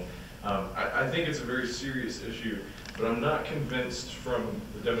problem. I think it's a very serious issue, but I'm not convinced from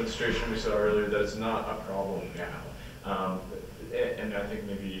the demonstration we saw earlier that it's not a problem now. And I think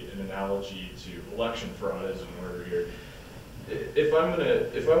maybe an analogy to election fraud is in order here. If I want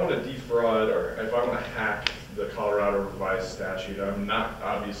to defraud or if I want to hack the Colorado revised statute, I'm not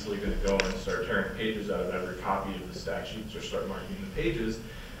obviously going to go and start tearing pages out of every copy of the statutes or start marking the pages.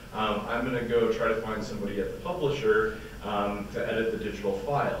 I'm going to go try to find somebody at the publisher to edit the digital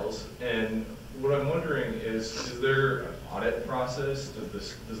files. And what I'm wondering is there an audit process?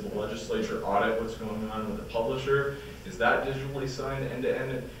 Does the legislature audit what's going on with the publisher? Is that digitally signed end to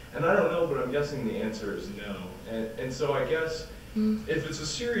end? And I don't know, but I'm guessing the answer is no. And so I guess if it's a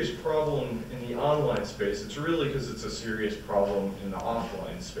serious problem in the online space, it's really because it's a serious problem in the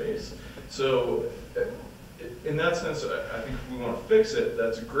offline space. So in that sense, I think if we want to fix it,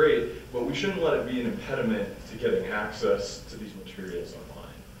 that's great, but we shouldn't let it be an impediment to getting access to these materials online.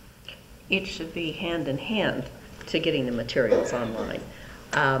 It should be hand in hand to getting the materials online.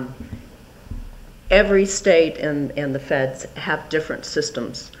 Every state and the feds have different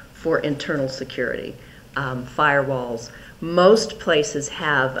systems for internal security, firewalls. Most places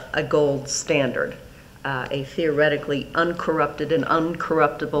have a gold standard, a theoretically uncorrupted and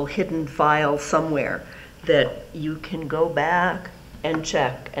uncorruptible hidden file somewhere that you can go back and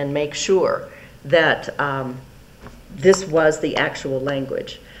check and make sure that this was the actual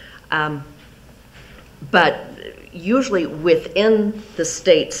language. But usually within the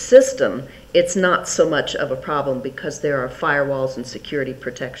state system, it's not so much of a problem because there are firewalls and security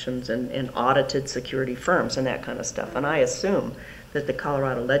protections and audited security firms and that kind of stuff. And I assume that the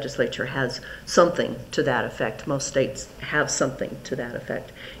Colorado legislature has something to that effect. Most states have something to that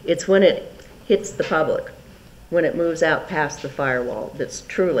effect. It's when it hits the public, when it moves out past the firewall, that's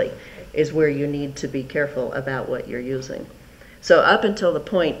truly is where you need to be careful about what you're using. So up until the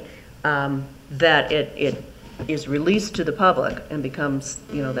point that it is released to the public and becomes,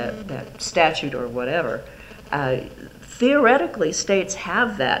 that statute or whatever, theoretically states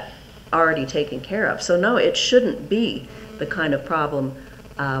have that already taken care of. So no, it shouldn't be the kind of problem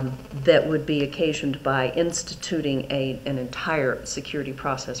that would be occasioned by instituting an entire security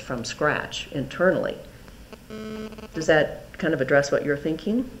process from scratch internally. Does that kind of address what you're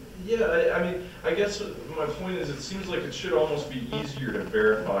thinking? Yeah, I mean, I guess my point is it seems like it should almost be easier to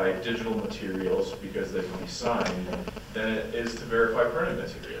verify digital materials because they can be signed than it is to verify printed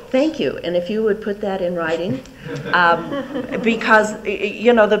materials. Thank you. And if you would put that in writing, because,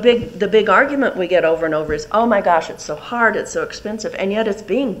 the big argument we get over and over is, oh my gosh, it's so hard, it's so expensive, and yet it's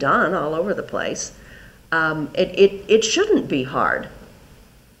being done all over the place. It shouldn't be hard.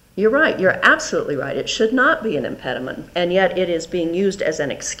 You're right. You're absolutely right. It should not be an impediment, and yet it is being used as an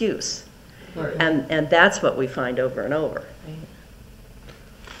excuse. Right. And that's what we find over and over.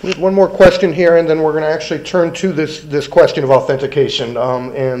 There's one more question here, and then we're going to actually turn to this question of authentication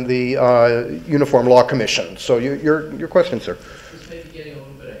and the Uniform Law Commission. So your question, sir. This may be getting a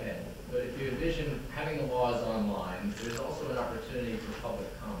little bit ahead, but if you envision having the laws online, there's also an opportunity for public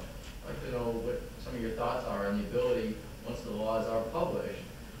comment. I'd like to know what some of your thoughts are on the ability, once the laws are published,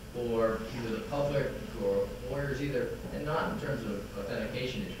 for either the public or lawyers and not in terms of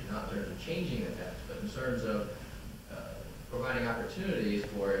authentication issues, not in terms of changing the text, but in terms of providing opportunities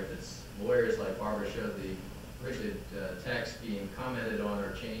for, if it's lawyers like Barbara showed the printed text being commented on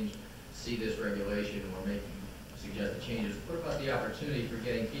or changed, see this regulation or making suggested changes. What about the opportunity for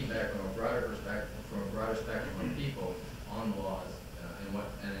getting feedback from a broader spectrum of people on the laws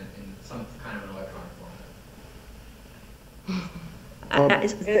and in some kind of an electronic format?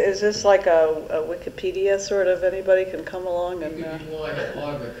 Is this like a Wikipedia sort of? Anybody can come along and well, like a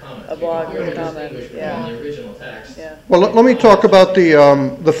blog with comments. A blog with comments, yeah. The original text. Yeah. Well, let me talk about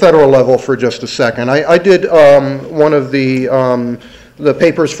the federal level for just a second. I did one of the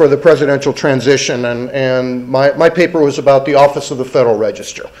papers for the presidential transition, and my paper was about the Office of the Federal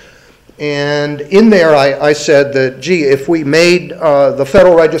Register. And in there, I said that, gee, if we made the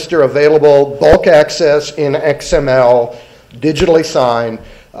Federal Register available, bulk access in XML, digitally signed,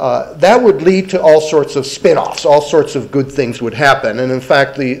 that would lead to all sorts of spin-offs, all sorts of good things would happen. And in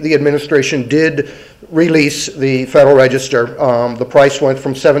fact, the administration did release the Federal Register. The price went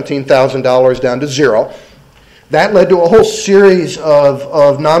from $17,000 down to $0. That led to a whole series of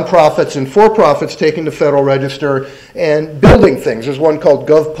nonprofits and for-profits taking the Federal Register and building things. There's one called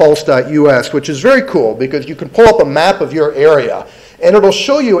govpulse.us, which is very cool because you can pull up a map of your area and it'll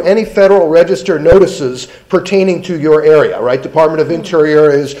show you any Federal Register notices pertaining to your area, right? Department of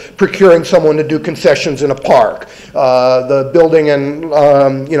Interior is procuring someone to do concessions in a park. The building and,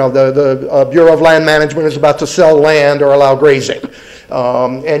 the Bureau of Land Management is about to sell land or allow grazing.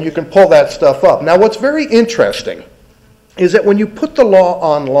 And you can pull that stuff up. Now, what's very interesting is that when you put the law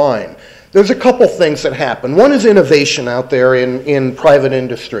online, there's a couple things that happen. One is innovation out there in private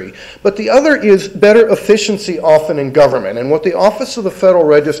industry, but the other is better efficiency often in government. And what the Office of the Federal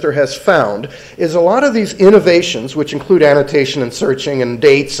Register has found is a lot of these innovations, which include annotation and searching and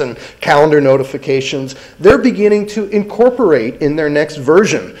dates and calendar notifications, they're beginning to incorporate in their next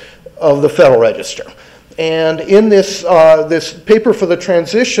version of the Federal Register. And in this this paper for the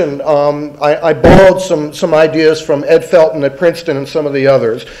transition, I borrowed some ideas from Ed Felton at Princeton and some of the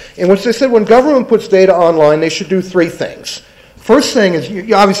others, in which they said when government puts data online, they should do three things. First thing is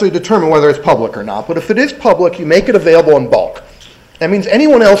you obviously determine whether it's public or not, but if it is public, you make it available in bulk. That means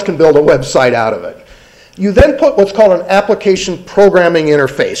anyone else can build a website out of it. You then put what's called an application programming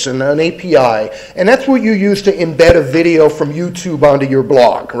interface, and an API, and that's what you use to embed a video from YouTube onto your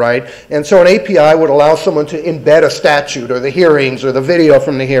blog, right? And so an API would allow someone to embed a statute or the hearings or the video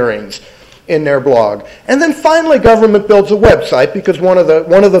from the hearings in their blog. And then finally government builds a website, because one of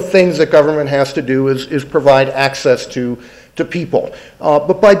the things that government has to do is provide access to people.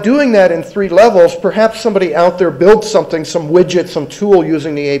 But by doing that in three levels, perhaps somebody out there builds something, some widget, some tool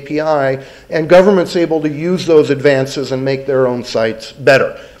using the API, and government's able to use those advances and make their own sites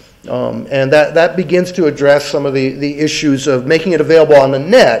better. And that begins to address some of the issues of making it available on the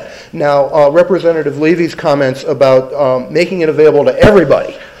net. Now, Representative Levy's comments about making it available to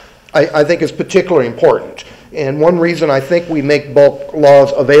everybody, I think is particularly important. And one reason I think we make bulk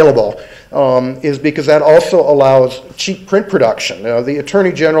laws available is because that also allows cheap print production. The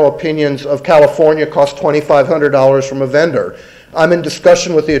Attorney General opinions of California cost $2,500 from a vendor. I'm in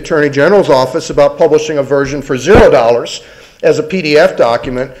discussion with the Attorney General's office about publishing a version for $0 as a PDF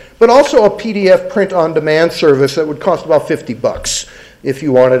document, but also a PDF print-on-demand service that would cost about $50 if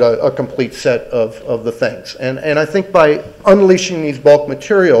you wanted a complete set of the things. And I think by unleashing these bulk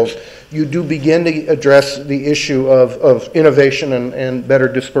materials, you do begin to address the issue of innovation and better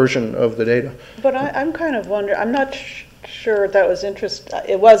dispersion of the data. But I'm kind of wondering, I'm not sure that was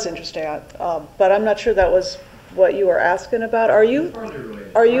it was interesting, but I'm not sure that was what you were asking about. Are you? Part of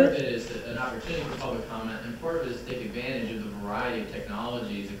it is an opportunity for public comment, and part of it is to take advantage of the variety of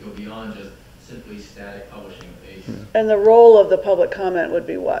technologies that go beyond just simply static publishing of pages. And the role of the public comment would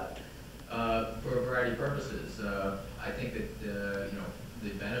be what? For a variety of purposes. I think that the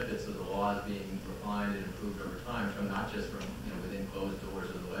benefits of the laws being refined and improved over time come not just from within closed doors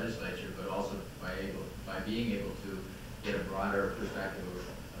of the legislature, but also by being able to get a broader perspective of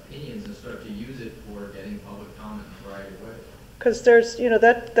opinions and start to use it for getting public comment in a variety of ways. Because there's,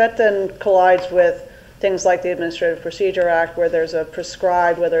 that then collides with things like the Administrative Procedure Act, where there's a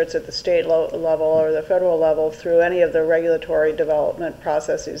prescribed, whether it's at the state level or the federal level, through any of the regulatory development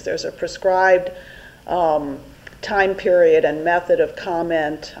processes, there's a prescribed time period and method of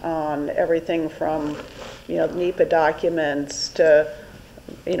comment on everything from, NEPA documents to,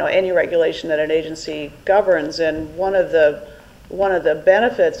 any regulation that an agency governs. And one of the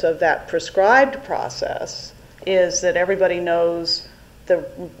benefits of that prescribed process is that everybody knows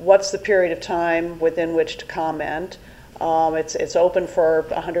what's the period of time within which to comment. It's open for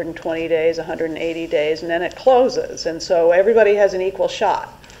 120 days, 180 days, and then it closes. And so everybody has an equal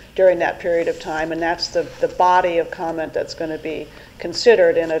shot during that period of time, and that's the body of comment that's going to be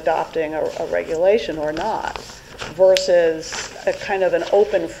considered in adopting a regulation or not, versus a kind of an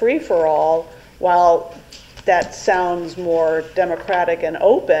open free-for-all. While that sounds more democratic and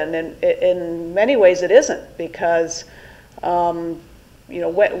open, and in many ways it isn't, because who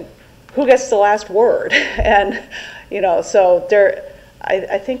gets the last word? And so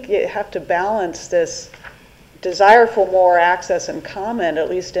I think you have to balance this desire for more access and comment, at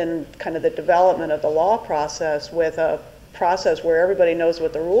least in kind of the development of the law process, with a process where everybody knows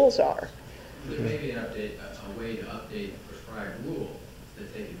what the rules are. There may be a way to update prescribed rules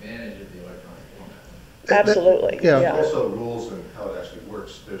that take advantage of the electronic format. Absolutely. Yeah. Also rules and how it actually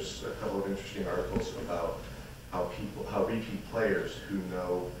works. There's a couple of interesting articles about how repeat players who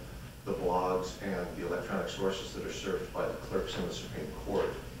know the blogs and the electronic sources that are served by the clerks in the Supreme Court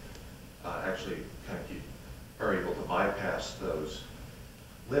actually kind of are able to bypass those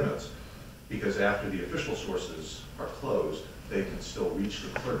limits, because after the official sources are closed, they can still reach the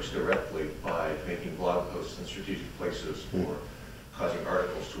clerks directly by making blog posts in strategic places or causing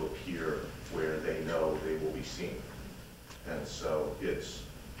articles to appear where they know they will be seen. And so it's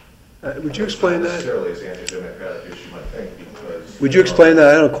Would you explain Not that? necessarily as anti-democratic as you might think, because. Would you explain that?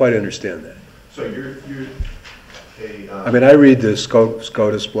 I don't quite understand that. So you're a. I mean, I read the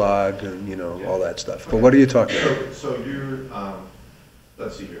SCOTUS blog and, you know, all that stuff. But what are you talking about? So you're,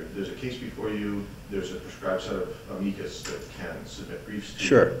 let's see here, there's a case before you, there's a prescribed set of amicus that can submit briefs to you.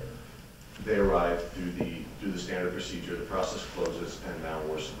 Sure. They arrive through the standard procedure, the process closes, and now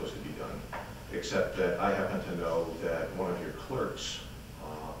we're supposed to be done. Except that I happen to know that one of your clerks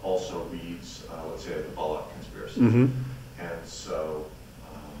also reads, let's say, the Bullock conspiracy. Mm-hmm. And so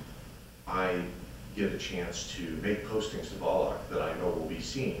I get a chance to make postings to Bullock that I know will be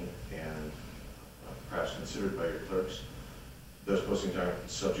seen and perhaps considered by your clerks. Those postings aren't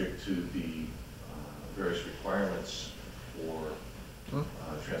subject to the various requirements for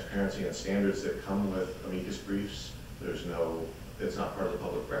transparency and standards that come with amicus briefs. It's not part of the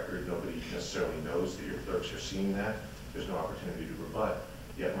public record. Nobody necessarily knows that your clerks are seeing that. There's no opportunity to rebut.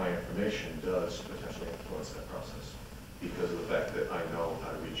 Yet my information does potentially influence that process because of the fact that I know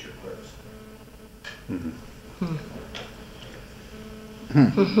how to reach your clerks. Mm-hmm.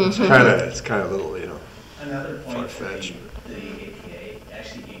 It's kind of a little, you know, another point for far-fetched. the APA,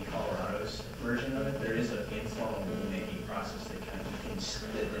 actually in Colorado's version of it, there is an informal rulemaking process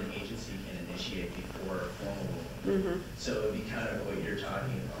that an agency can initiate before a formal rule. So it would be kind of what you're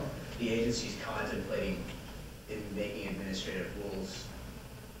talking about. The agency's contemplating in making administrative rules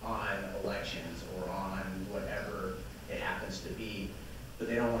on elections or on whatever it happens to be, but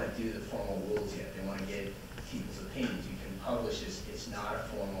they don't want to do the formal rules yet. They want to get people's opinions. You can publish this. It's not a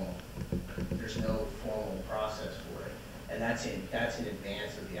formal, there's no formal process for it. And that's in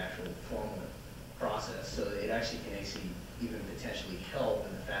advance of the actual formal process. So it actually can even potentially help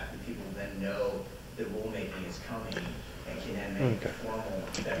in the fact that people then know that rulemaking is coming and can then make formal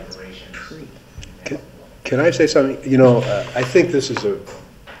declarations. Can I say something? You know, I think this is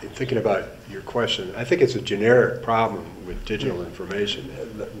in thinking about your question, I think it's a generic problem with digital information,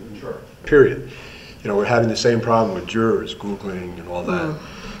 period. You know, we're having the same problem with jurors, Googling and all that,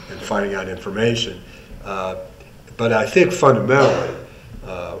 and finding out information. But I think fundamentally,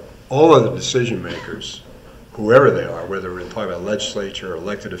 all of the decision makers, whoever they are, whether we're talking about legislature or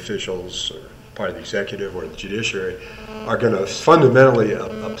elected officials or part of the executive or the judiciary, are going to fundamentally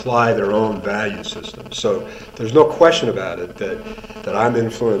apply their own value system. So there's no question about it that I'm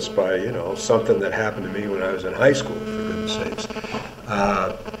influenced by, you know, something that happened to me when I was in high school, for goodness sakes.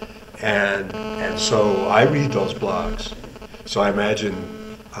 And so I read those blogs. So I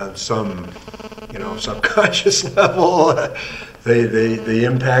imagine on some, you know, subconscious level, they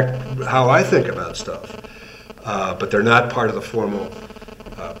impact how I think about stuff. But they're not part of the formal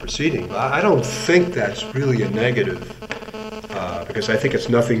proceeding. I don't think that's really a negative, because I think it's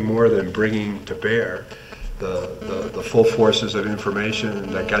nothing more than bringing to bear the full forces of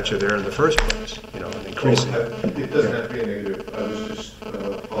information that got you there in the first place, you know, and increasing. It doesn't have to be a negative. I was just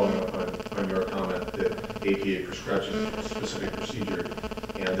following up on your comment that APA prescribes a specific procedure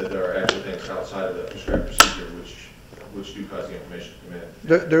and that there are actually things outside of the prescribed procedure which do cause the information to come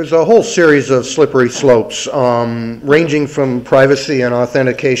in. There's a whole series of slippery slopes, ranging from privacy and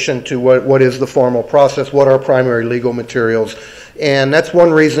authentication to what is the formal process, what are primary legal materials. And that's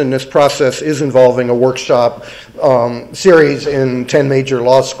one reason this process is involving a workshop series in 10 major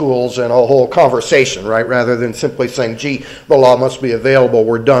law schools and a whole conversation, right? Rather than simply saying, gee, the law must be available,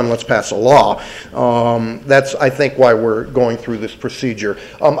 we're done, let's pass a law. That's, I think, why we're going through this procedure.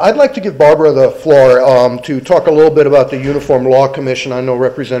 I'd like to give Barbara the floor to talk a little bit about the Uniform Law Commission. I know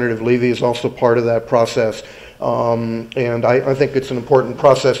Representative Levy is also part of that process. And I think it's an important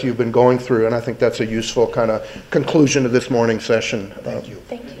process you've been going through, and I think that's a useful kind of conclusion to this morning's session. Thank you.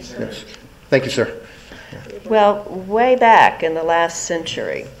 Thank you, sir. Yes. Thank you, sir. Well, way back in the last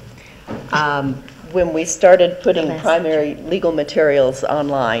century, when we started putting primary legal materials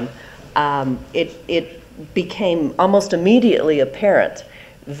online, it became almost immediately apparent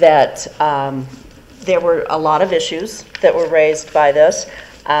that there were a lot of issues that were raised by this.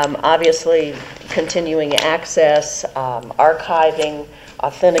 Obviously, continuing access, archiving,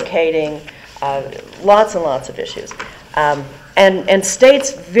 authenticating, lots and lots of issues. And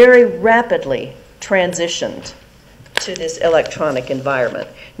states very rapidly transitioned to this electronic environment.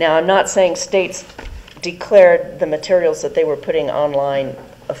 Now, I'm not saying states declared the materials that they were putting online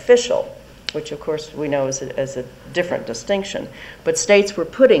official, which of course we know is a different distinction, but states were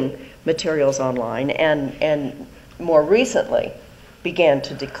putting materials online and more recently began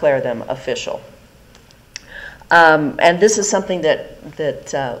to declare them official. And this is something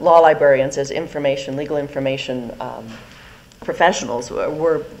that law librarians as legal information professionals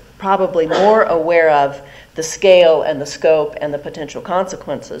were probably more aware of the scale and the scope and the potential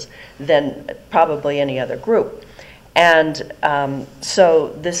consequences than probably any other group. And so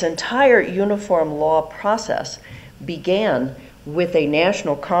this entire uniform law process began with a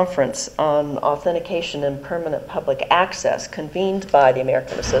national conference on authentication and permanent public access convened by the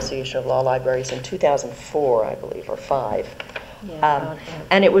American Association of Law Libraries in 2004, I believe, or 5. Yeah,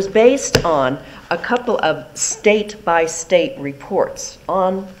 and it was based on a couple of state-by-state reports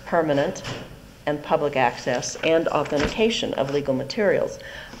on permanent and public access and authentication of legal materials.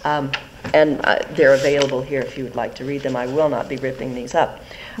 And they're available here if you would like to read them. I will not be ripping these up.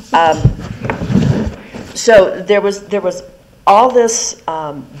 So there was all this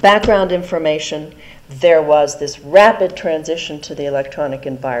background information. There was this rapid transition to the electronic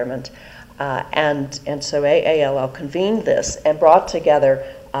environment. And so AALL convened this and brought together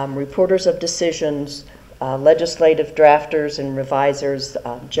reporters of decisions, legislative drafters and revisers,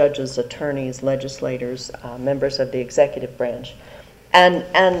 judges, attorneys, legislators, members of the executive branch.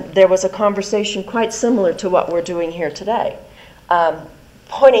 And there was a conversation quite similar to what we're doing here today,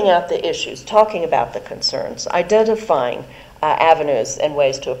 pointing out the issues, talking about the concerns, identifying avenues and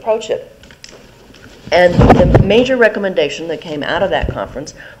ways to approach it. And the major recommendation that came out of that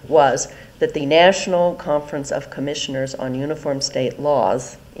conference was that the National Conference of Commissioners on Uniform State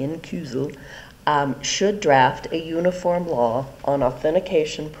Laws, in CUSL, should draft a uniform law on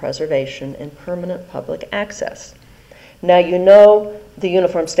authentication, preservation, and permanent public access. Now, you know the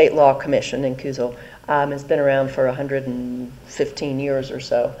Uniform State Law Commission in CUSL has been around for 115 years or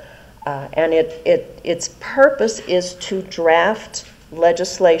so. And its purpose is to draft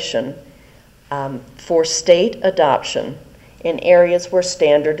legislation for state adoption in areas where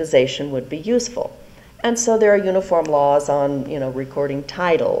standardization would be useful. And so there are uniform laws on, recording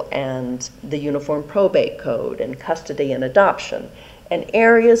title and the Uniform Probate Code and custody and adoption, and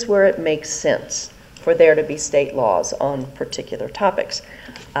areas where it makes sense for there to be state laws on particular topics.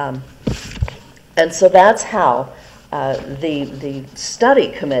 And so that's how the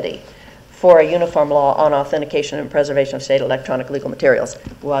study committee for a uniform law on authentication and preservation of state electronic legal materials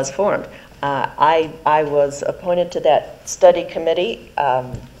was formed. I was appointed to that study committee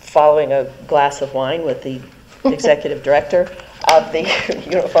following a glass of wine with the executive director of the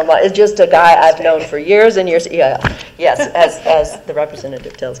uniform law. It's just a guy I've known for years and years. Yeah, yes, as the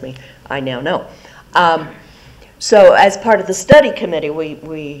representative tells me, I now know. So as part of the study committee,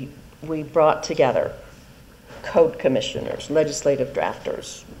 we brought together code commissioners, legislative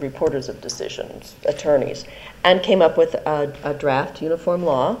drafters, reporters of decisions, attorneys, and came up with a draft uniform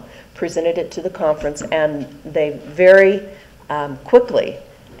law, presented it to the conference, and they very quickly,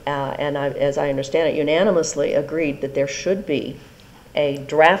 and as I understand it, unanimously agreed that there should be a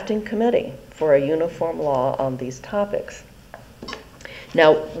drafting committee for a uniform law on these topics.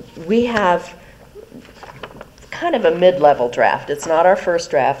 Now, we have kind of a mid-level draft. It's not our first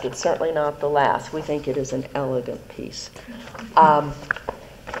draft. It's certainly not the last. We think it is an elegant piece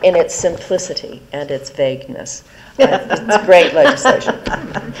in its simplicity and its vagueness. It's great legislation.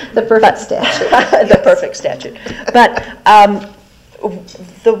 The perfect statute. The perfect statute. But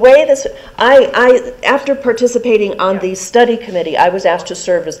the way this, after participating on the study committee, I was asked to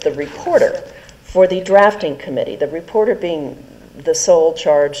serve as the reporter for the drafting committee, the reporter being the sole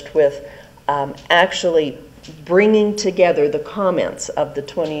charged with actually bringing together the comments of the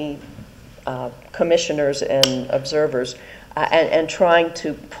 20 commissioners and observers and trying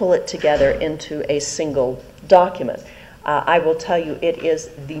to pull it together into a single document. I will tell you, it is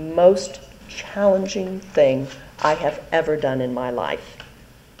the most challenging thing I have ever done in my life,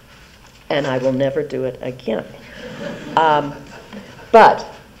 and I will never do it again. But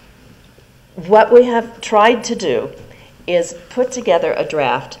what we have tried to do is put together a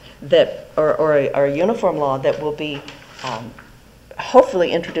draft that, or a uniform law that will be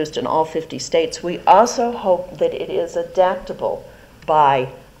hopefully introduced in all 50 states. We also hope that it is adaptable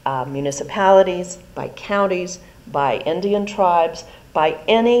by municipalities, by counties, by Indian tribes, by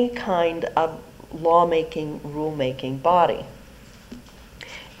any kind of lawmaking, rulemaking body.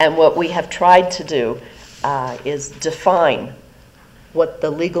 And what we have tried to do is define what the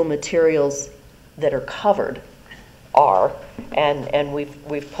legal materials that are covered are, and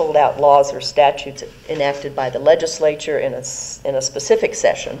we've pulled out laws or statutes enacted by the legislature in a specific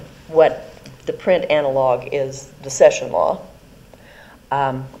session. What the print analog is the session law.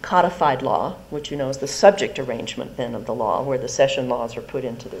 Codified law, which you know is the subject arrangement then of the law, where the session laws are put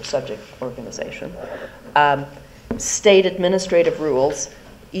into their subject organization. State administrative rules,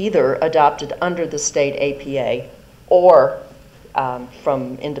 either adopted under the state APA or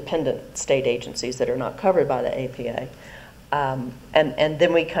from independent state agencies that are not covered by the APA. And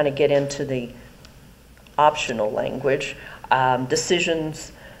then we kind of get into the optional language,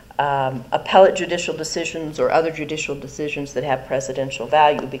 decisions, appellate judicial decisions or other judicial decisions that have precedential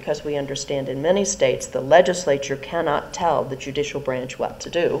value, because we understand in many states the legislature cannot tell the judicial branch what to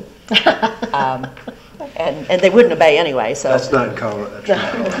do. And they wouldn't obey anyway, so. That's not in Colorado.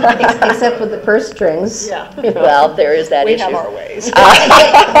 Except with the purse strings. Yeah. Well, there is that We issue. have our ways.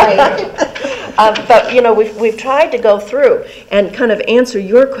 But, we've tried to go through and kind of answer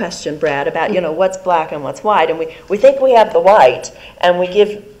your question, Brad, about, what's black and what's white. And we think we have the white, and we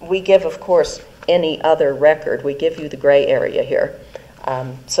give, of course, any other record. We give you the gray area here.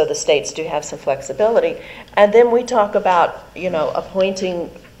 So the states do have some flexibility. And then we talk about,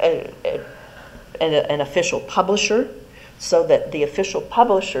 appointing an official publisher, so that the official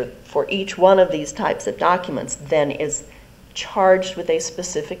publisher for each one of these types of documents then is charged with a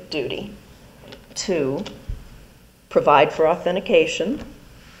specific duty to provide for authentication,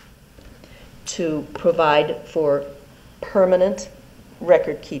 to provide for permanent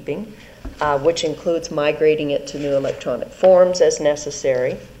record keeping, which includes migrating it to new electronic forms as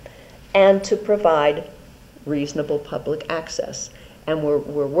necessary, and to provide reasonable public access. And we're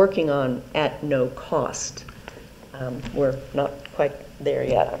working on at no cost. We're not quite there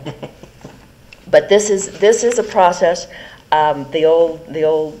yet. But this is a process. The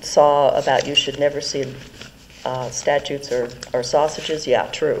old saw about you should never see statutes or sausages. Yeah,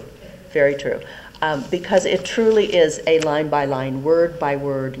 true, very true. Because it truly is a line by line, word by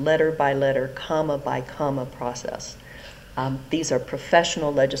word, letter by letter, comma by comma process. These are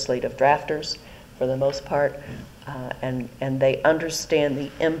professional legislative drafters for the most part, and they understand the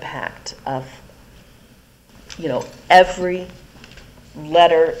impact of every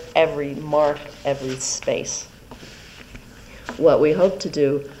letter, every mark, every space. What we hope to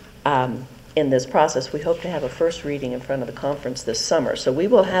do in this process, we hope to have a first reading in front of the conference this summer. So we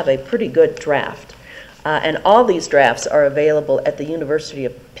will have a pretty good draft. And all these drafts are available at the University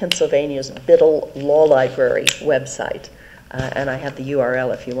of Pennsylvania's Biddle Law Library website. And I have the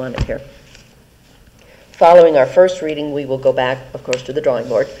URL if you want it here. Following our first reading, we will go back, of course, to the drawing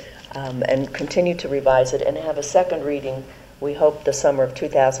board and continue to revise it and have a second reading, we hope, the summer of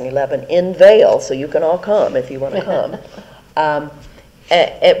 2011 in Vail, so you can all come if you want to come.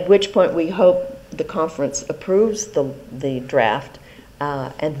 At which point we hope the conference approves the draft,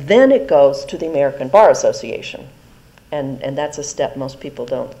 and then it goes to the American Bar Association. And that's a step most people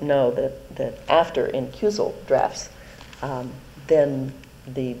don't know, that after incusal drafts, then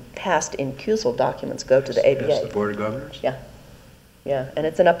the past incusal documents go to the ABA. Yes, the Board of Governors? Yeah. Yeah, and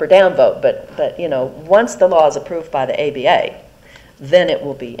it's an up or down vote, but once the law is approved by the ABA, then it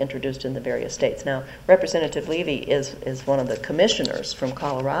will be introduced in the various states. Now, Representative Levy is one of the commissioners from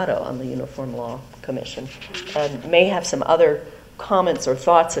Colorado on the Uniform Law Commission, and may have some other comments or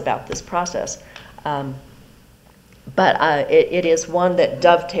thoughts about this process. But it is one that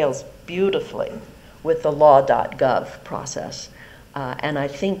dovetails beautifully with the Law.Gov process. And I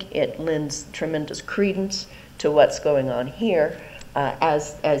think it lends tremendous credence to what's going on here,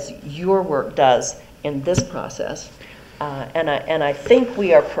 as your work does in this process. And I think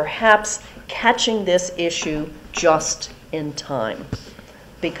we are perhaps catching this issue just in time.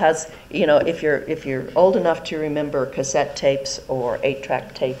 Because, if you're old enough to remember cassette tapes or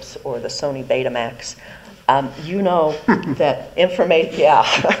 8-track tapes or the Sony Betamax, that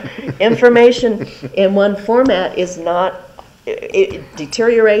information in one format is not, it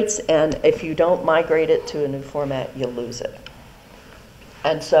deteriorates, and if you don't migrate it to a new format, you'll lose it.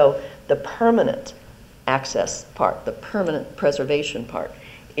 And so the permanent access part, the permanent preservation part,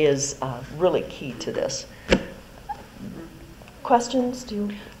 is really key to this. Questions?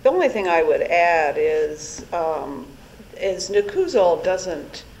 The only thing I would add is NCUSL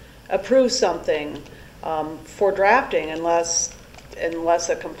doesn't approve something for drafting unless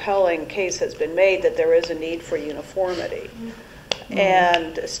a compelling case has been made that there is a need for uniformity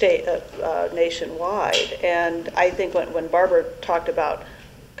and nationwide. And I think when Barbara talked about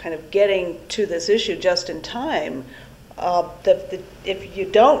kind of getting to this issue just in time, if you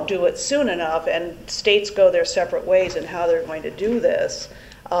don't do it soon enough and states go their separate ways in how they're going to do this,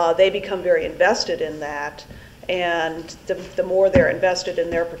 they become very invested in that. And the more they're invested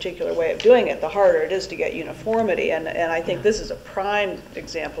in their particular way of doing it, the harder it is to get uniformity. And I think this is a prime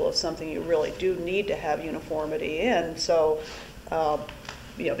example of something you really do need to have uniformity in. So,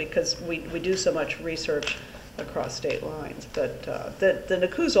 because we do so much research across state lines. But the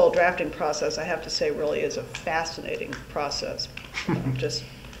NCUSL drafting process, I have to say, really is a fascinating process.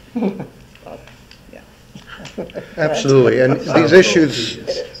 Absolutely, and these issues,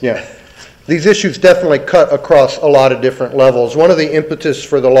 these issues definitely cut across a lot of different levels. One of the impetus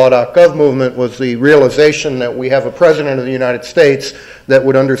for the Law.Gov movement was the realization that we have a president of the United States that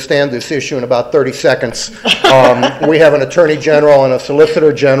would understand this issue in about 30 seconds. We have an attorney general and a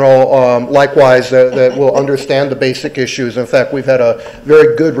solicitor general, likewise, that will understand the basic issues. In fact, we've had a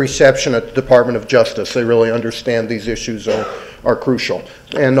very good reception at the Department of Justice. They really understand these issues are crucial.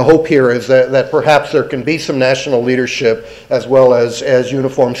 And the hope here is that perhaps there can be some national leadership as well as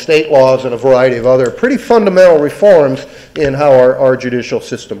uniform state laws and a variety of other pretty fundamental reforms in how our judicial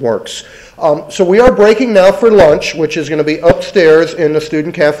system works. So we are breaking now for lunch, which is going to be upstairs in the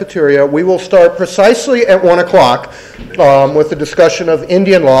student cafeteria. We will start precisely at 1 o'clock with the discussion of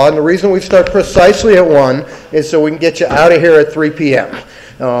Indian law. And the reason we start precisely at 1 is so we can get you out of here at 3 p.m.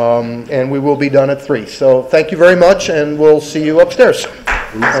 And we will be done at 3. So thank you very much, and we'll see you upstairs.